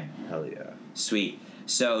mailbag. Okay. Hell yeah. Sweet.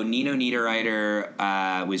 So Nino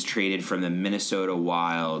Niederreiter was traded from the Minnesota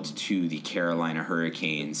Wild to the Carolina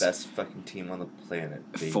Hurricanes Best fucking team on the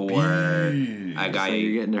planet. Baby. for a So guy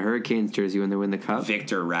you're getting a Hurricanes jersey when they win the cup?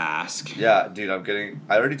 Victor Rask. Yeah, dude,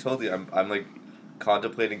 I already told you, I'm like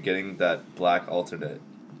contemplating getting that black alternate.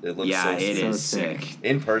 It looks Yeah, so it sick. is So sick. sick.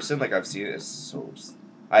 In person, like I've seen it, it's so.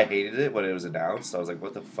 I hated it when it was announced. I was like,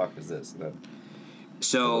 "What the fuck is this?" And then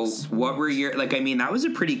So, looks what were sweet. your like? I mean, that was a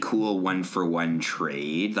pretty cool 1-for-1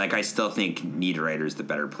 trade. Like, I still think Niederreiter's the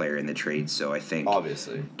better player in the trade, so I think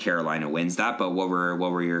obviously, Carolina wins that. But what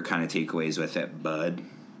were your kind of takeaways with it, bud?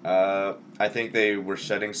 I think they were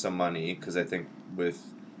shedding some money because I think with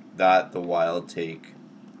that the Wild take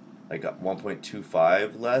like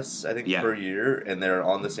 1.25 less, I think, Yeah. per year, and they're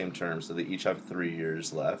on the same terms, so they each have 3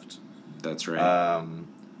 years left. That's right.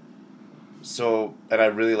 So, and I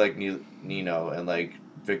really like Nino, and like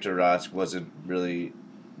Victor Rask wasn't really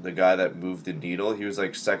the guy that moved the needle. He was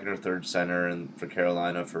like second or third center and for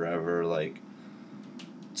Carolina forever, like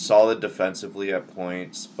solid defensively at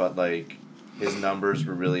points, but like his numbers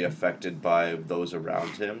were really affected by those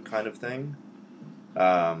around him, kind of thing.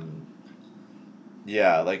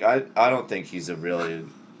 Yeah, like I don't think he's a really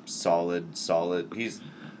solid. He's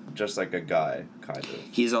just like a guy, kind of.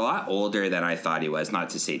 He's a lot older than I thought he was. Not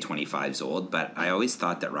to say 25's old, but I always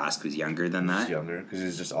thought that Rask was younger than that. He's younger because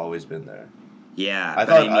he's just always been there. Yeah, I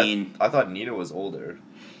thought Nino was older.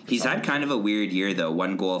 He's had kind of a weird year though.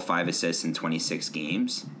 1 goal, 5 assists in 26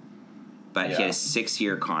 games. But he had a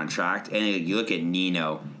 6-year contract, and you look at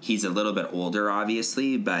Nino. He's a little bit older,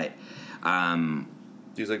 obviously, but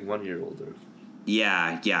he's like 1 year older.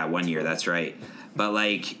 Yeah, 1 year. That's right. But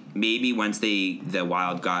like maybe once the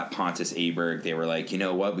Wild got Pontus Aberg, they were like, you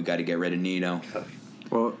know what, we got to get rid of Nino.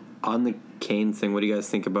 Well, on the Kane thing, what do you guys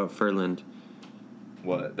think about Furland?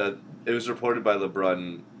 What? That it was reported by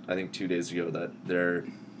LeBrun, I think 2 days ago, that they're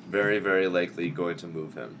very, very likely going to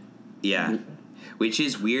move him. Yeah. Which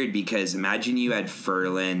is weird because imagine you had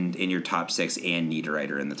Furland in your top 6 and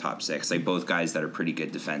Niederreiter in the top 6, like both guys that are pretty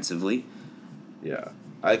good defensively. Yeah.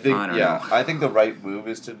 I think I don't know. I think the right move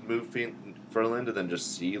is to move Furland and then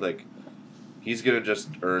just see, like, he's going to just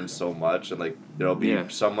earn so much, and like there'll be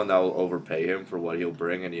someone that will overpay him for what he'll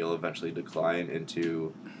bring, and he'll eventually decline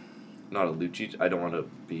into not a Lucic. I don't want to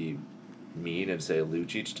be mean and say a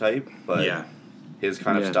Lucic type, but his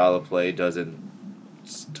kind of style of play doesn't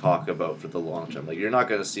talk about for the long term. Like, you're not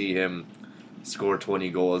going to see him score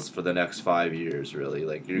 20 goals for the next 5 years, really.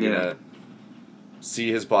 Like, you're going to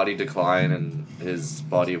see his body decline and his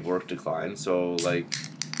body of work decline. So, like,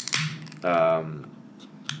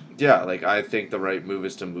 like, I think the right move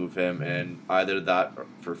is to move him, and either that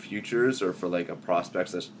for futures or for, like, a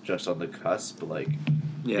prospect that's just on the cusp. Like,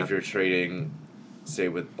 if you're trading, say,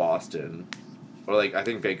 with Boston, or, like, I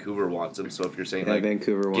think Vancouver wants him. So if you're saying, like,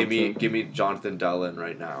 Vancouver wants him. give me Jonathan Dellin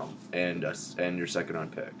right now and your second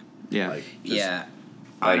round pick. Yeah. Like,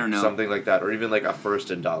 I don't know. Something like that, or even like a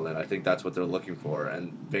first in Dallin. I think that's what they're looking for,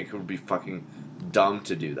 and Vancouver would be fucking dumb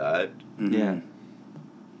to do that. Mm-hmm. Yeah.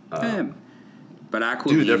 But Aquilini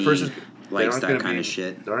Dude, their first likes that kind of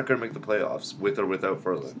shit. They aren't going to make the playoffs with or without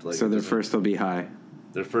Furland. Like, so their first will be high.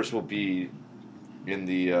 Their first will be in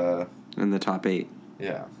the top 8.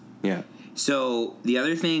 Yeah. Yeah. So the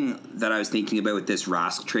other thing that I was thinking about with this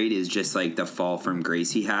Rask trade is just like the fall from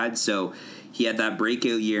grace he had. So he had that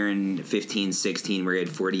breakout year in 15-16 where he had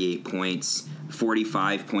 48 points,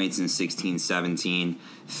 45 points in 16-17,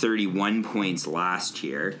 31 points last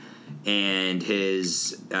year, and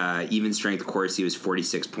his even strength Corsi was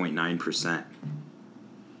 46.9%.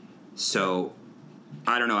 So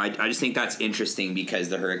I don't know. I just think that's interesting because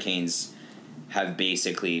the Hurricanes have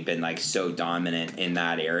basically been like so dominant in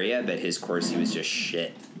that area, but his Corsi was just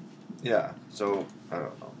shit. Yeah. So I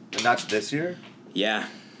don't know. And that's this year? Yeah.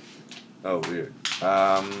 Oh, weird.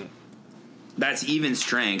 That's even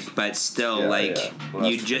strength, but still, Well,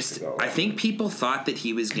 you just. I think people thought that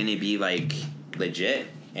he was going to be like legit,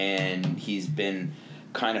 and he's been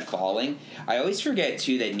kind of falling. I always forget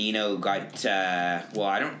too that Nino got.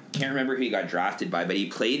 Can't remember who he got drafted by, but he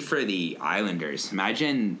played for the Islanders.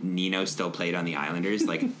 Imagine Nino still played on the Islanders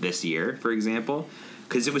like this year, for example,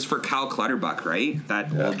 because it was for Cal Clutterbuck, right?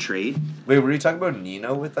 That old trade. Wait, were you talking about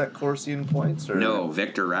Nino with that Corsi in points, or No,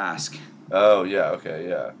 Victor Rask. Oh yeah, okay,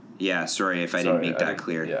 yeah. Yeah, sorry if I didn't make that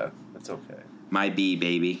clear. Yeah, that's okay. My B,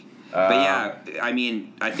 baby. But yeah, I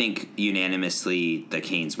mean, I think unanimously the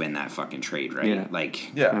Canes win that fucking trade, right? Yeah.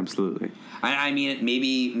 Like, Yeah, Absolutely. I mean,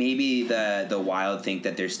 maybe the Wild think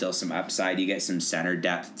that there's still some upside. You get some center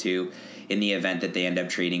depth too, in the event that they end up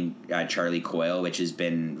trading Charlie Coyle, which has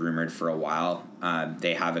been rumored for a while.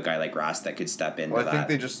 They have a guy like Rask that could step into Well, that.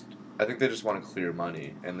 I think they just want to clear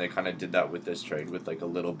money, and they kind of did that with this trade with like a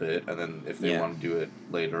little bit, and then if they want to do it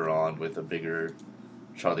later on with a bigger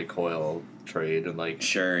Charlie Coyle trade, and like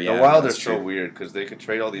Sure, the yeah, Wild are that's so true. weird because they could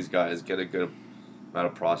trade all these guys, get a good amount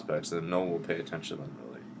of prospects, and no one will pay attention to them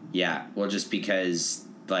really. Yeah, well, just because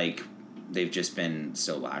like they've just been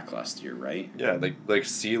so lackluster, right? Yeah, like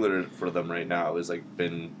Sealer for them right now has like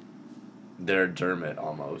been their Dermot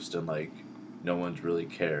almost, and like no one's really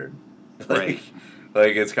cared. Right.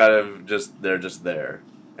 Like it's kind of just they're just there,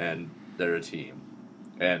 and they're a team,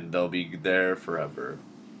 and they'll be there forever.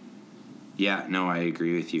 Yeah, no, I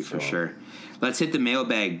agree with you for So- sure. Let's hit the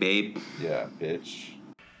mailbag, babe. Yeah, bitch.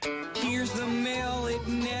 Here's the mail, it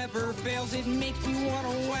never fails. It makes me want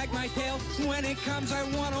to wag my tail. When it comes, I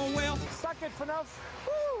want to wail. Suck it, FNUF.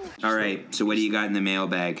 All right, so what do you got in the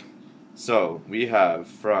mailbag? So we have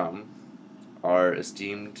from our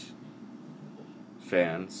esteemed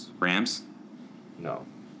fans. Rams? No,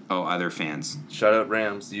 Oh, other fans. Shout out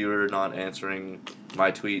Rams. You're not answering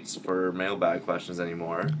my tweets for mailbag questions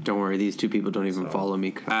anymore. Don't worry, these two people don't even So- follow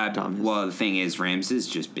me, Thomas. Well, the thing is, Rams is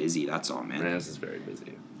just busy. That's all, man. Rams is very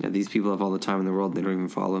busy. Yeah, these people have all the time in the world. They don't even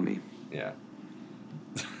follow me. Yeah.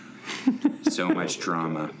 So much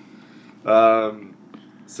drama.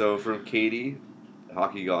 So from Katie,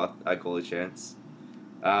 Hockey Goth at Goalie Chance.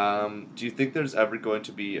 Do you think there's ever going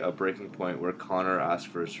to be a breaking point where Connor asks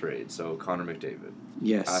for a trade? So Connor McDavid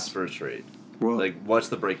Yes. asks for a trade. Well, Like, what's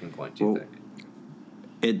the breaking point, do you well, think?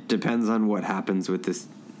 it depends on what happens with this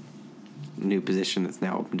new position that's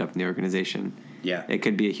now opened up in the organization. Yeah. It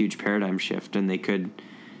could be a huge paradigm shift, and they could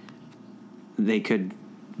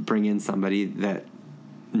bring in somebody that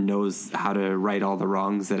knows how to right all the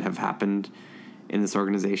wrongs that have happened in this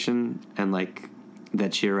organization, and like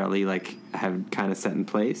that Chiarelli like have kind of set in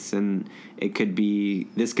place, and this could be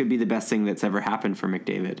the best thing that's ever happened for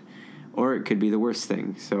McDavid, or it could be the worst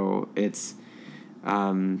thing. So it's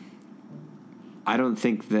I don't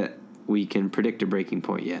think that we can predict a breaking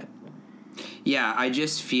point yet. Yeah, I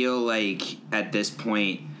just feel like at this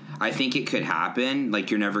point, I think it could happen. Like,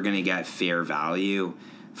 you're never going to get fair value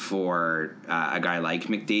for a guy like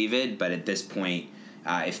McDavid, but at this point,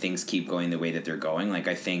 if things keep going the way that they're going, like,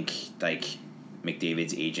 I think like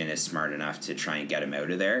McDavid's agent is smart enough to try and get him out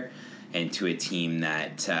of there and to a team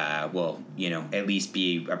that will, you know, at least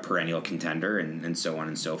be a perennial contender and so on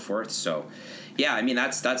and so forth. So, yeah, I mean,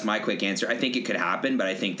 that's my quick answer. I think it could happen, but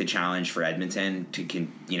I think the challenge for Edmonton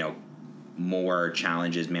more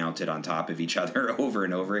challenges mounted on top of each other over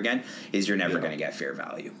and over again is you're never going to get fair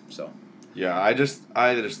value. So, Yeah, I just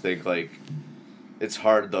think, like, it's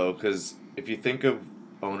hard, though, because if you think of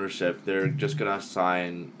ownership, they're just going to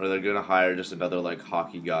sign, or they're going to hire just another, like,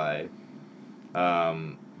 hockey guy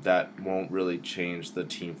that won't really change the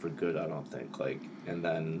team for good, I don't think. Like, and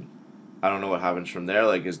then I don't know what happens from there.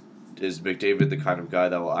 Like, is McDavid the kind of guy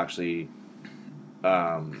that will actually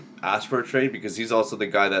ask for a trade? Because he's also the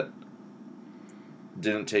guy that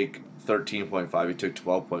didn't take 13.5, he took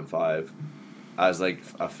 12.5 as like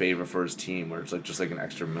a favor for his team, where it's like just like an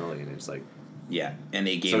extra $1 million. It's like, yeah, and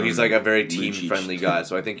they gave so him he's like a very team Lucic. friendly guy.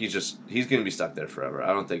 So I think he's gonna be stuck there forever. I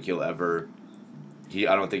don't think he'll ever.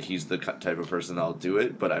 I don't think he's the type of person that'll do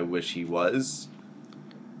it, but I wish he was,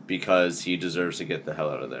 because he deserves to get the hell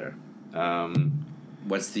out of there.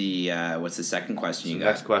 What's the second question you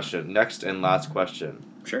got? Next and last question.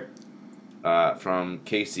 Sure. From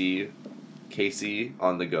Casey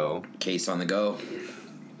on the go. Case on the go.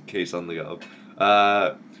 Case on the go.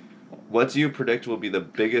 What do you predict will be the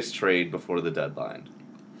biggest trade before the deadline?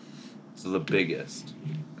 So the biggest.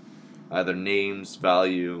 Either names,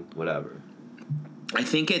 value, whatever. I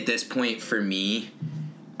think at this point for me,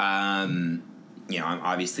 I'm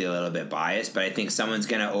obviously a little bit biased, but I think someone's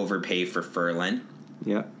going to overpay for Ferland.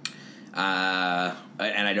 Yeah.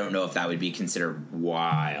 And I don't know if that would be considered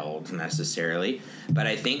wild necessarily, but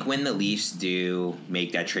I think when the Leafs do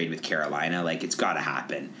make that trade with Carolina, like, it's got to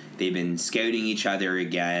happen. They've been scouting each other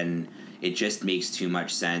again. It just makes too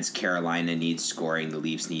much sense. Carolina needs scoring. The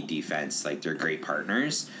Leafs need defense. Like, they're great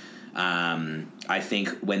partners. I think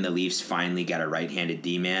when the Leafs finally get a right-handed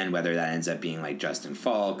D-man, whether that ends up being like Justin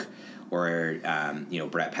Falk or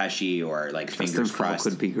Brett Pesce, or like Justin fingers Falk crossed.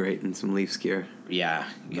 would be great in some Leafs gear. Yeah,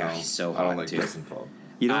 No, he's so I hot don't like too. Justin Falk.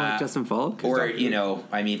 You don't like Justin Falk? Or, not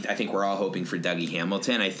good. I think we're all hoping for Dougie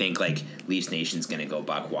Hamilton. I think, like, Leafs Nation's going to go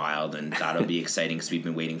buck wild, and that'll be exciting because we've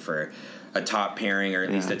been waiting for a top pairing, or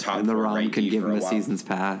at least a top and the four Rom right can D give for him a a while. season's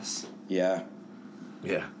pass. Yeah.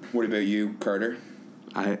 Yeah. What about you, Carter?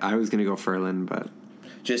 I was gonna go Ferland, but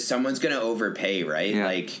Just someone's going to overpay, right? Yeah.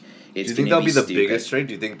 Like, Do it's you think gonna that'll be the stupid. biggest trade?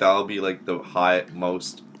 Do you think that'll be like the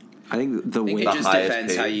most? I think the I think way it just highest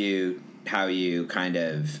depends paid. how you kind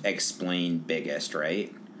of explain biggest,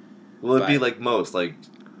 right? Will it be But- like most, like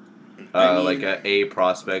I mean- like a A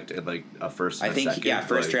prospect and like a first? And I a think second?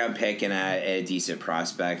 first Like, round pick and a decent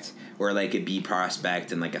prospect, or like a B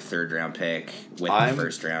prospect and like a third round pick with the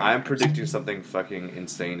first round. I'm predicting something fucking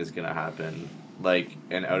insane is gonna happen, like,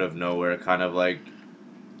 and out of nowhere, kind of like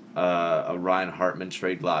a Ryan Hartman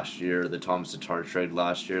trade last year, the Thomas Tatar trade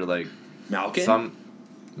last year, like Malkin.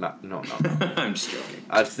 no. I'm just joking.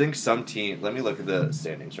 I think some team. Let me look at the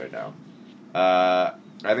standings right now.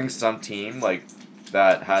 I think some team like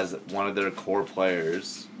that has one of their core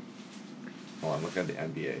players. Oh, I'm looking at the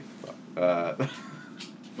NBA. Fuck.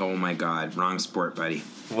 Oh my God, wrong sport, buddy.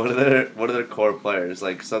 What are their core players?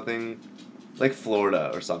 Like something, like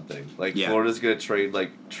Florida or something. Like Yeah. Florida's gonna trade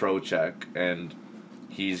like Trocheck, and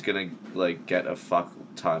he's gonna like get a fuck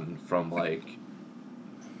ton from like,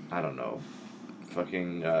 I don't know,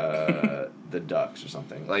 fucking the Ducks or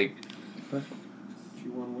something. Like,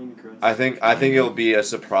 you want to win, Chris. I think it'll be a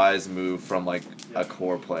surprise move from like a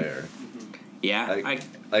core player. Yeah,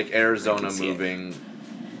 Like Arizona see it. moving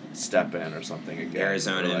Stepan or something again.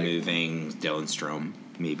 Arizona or like, moving Dylan Strome,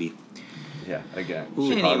 maybe. Yeah, again.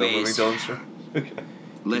 Ooh. Chicago Anyways. moving Dylan Strome.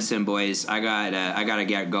 Listen, boys, I gotta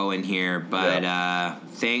get going here, but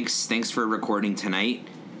thanks for recording tonight.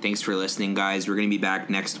 Thanks for listening, guys. We're gonna be back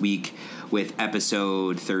next week with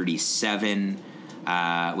episode 37,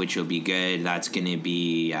 which will be good. That's gonna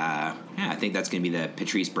be I think that's gonna be the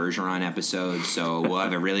Patrice Bergeron episode. So we'll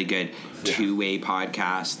have a really good two-way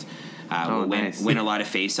podcast. We'll nice. win a lot of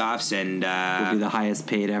face-offs and Will be the highest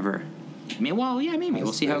paid ever. maybe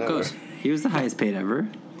we'll see how it goes. He was the highest paid ever.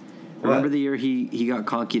 Remember the year he got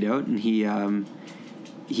conkied out and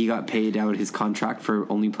he got paid out his contract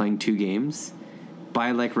for only playing 2 games?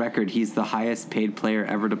 By like record, he's the highest paid player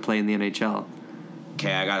ever to play in the NHL.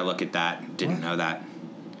 Okay, I gotta look at that. Didn't know that.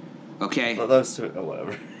 Okay. Well, that's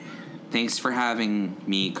whatever. Thanks for having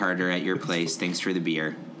me, Carter, at your place. Thanks for the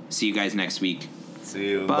beer. See you guys next week.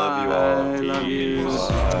 See you. Bye. Love you all. Love you.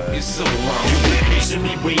 It's so long. You've been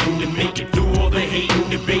patiently waiting to make it through all the hating,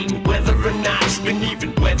 debating whether or not you can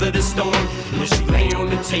even weather the storm. As you lay on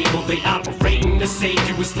the table, they operating to save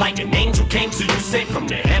you. It's like an angel came to you, sent from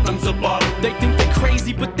the heavens above. They think they're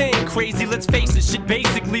crazy, but they ain't crazy. Let's face it, shit.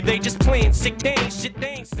 Basically, they just playing sick. They ain't shit. They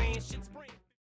ain't saying shit.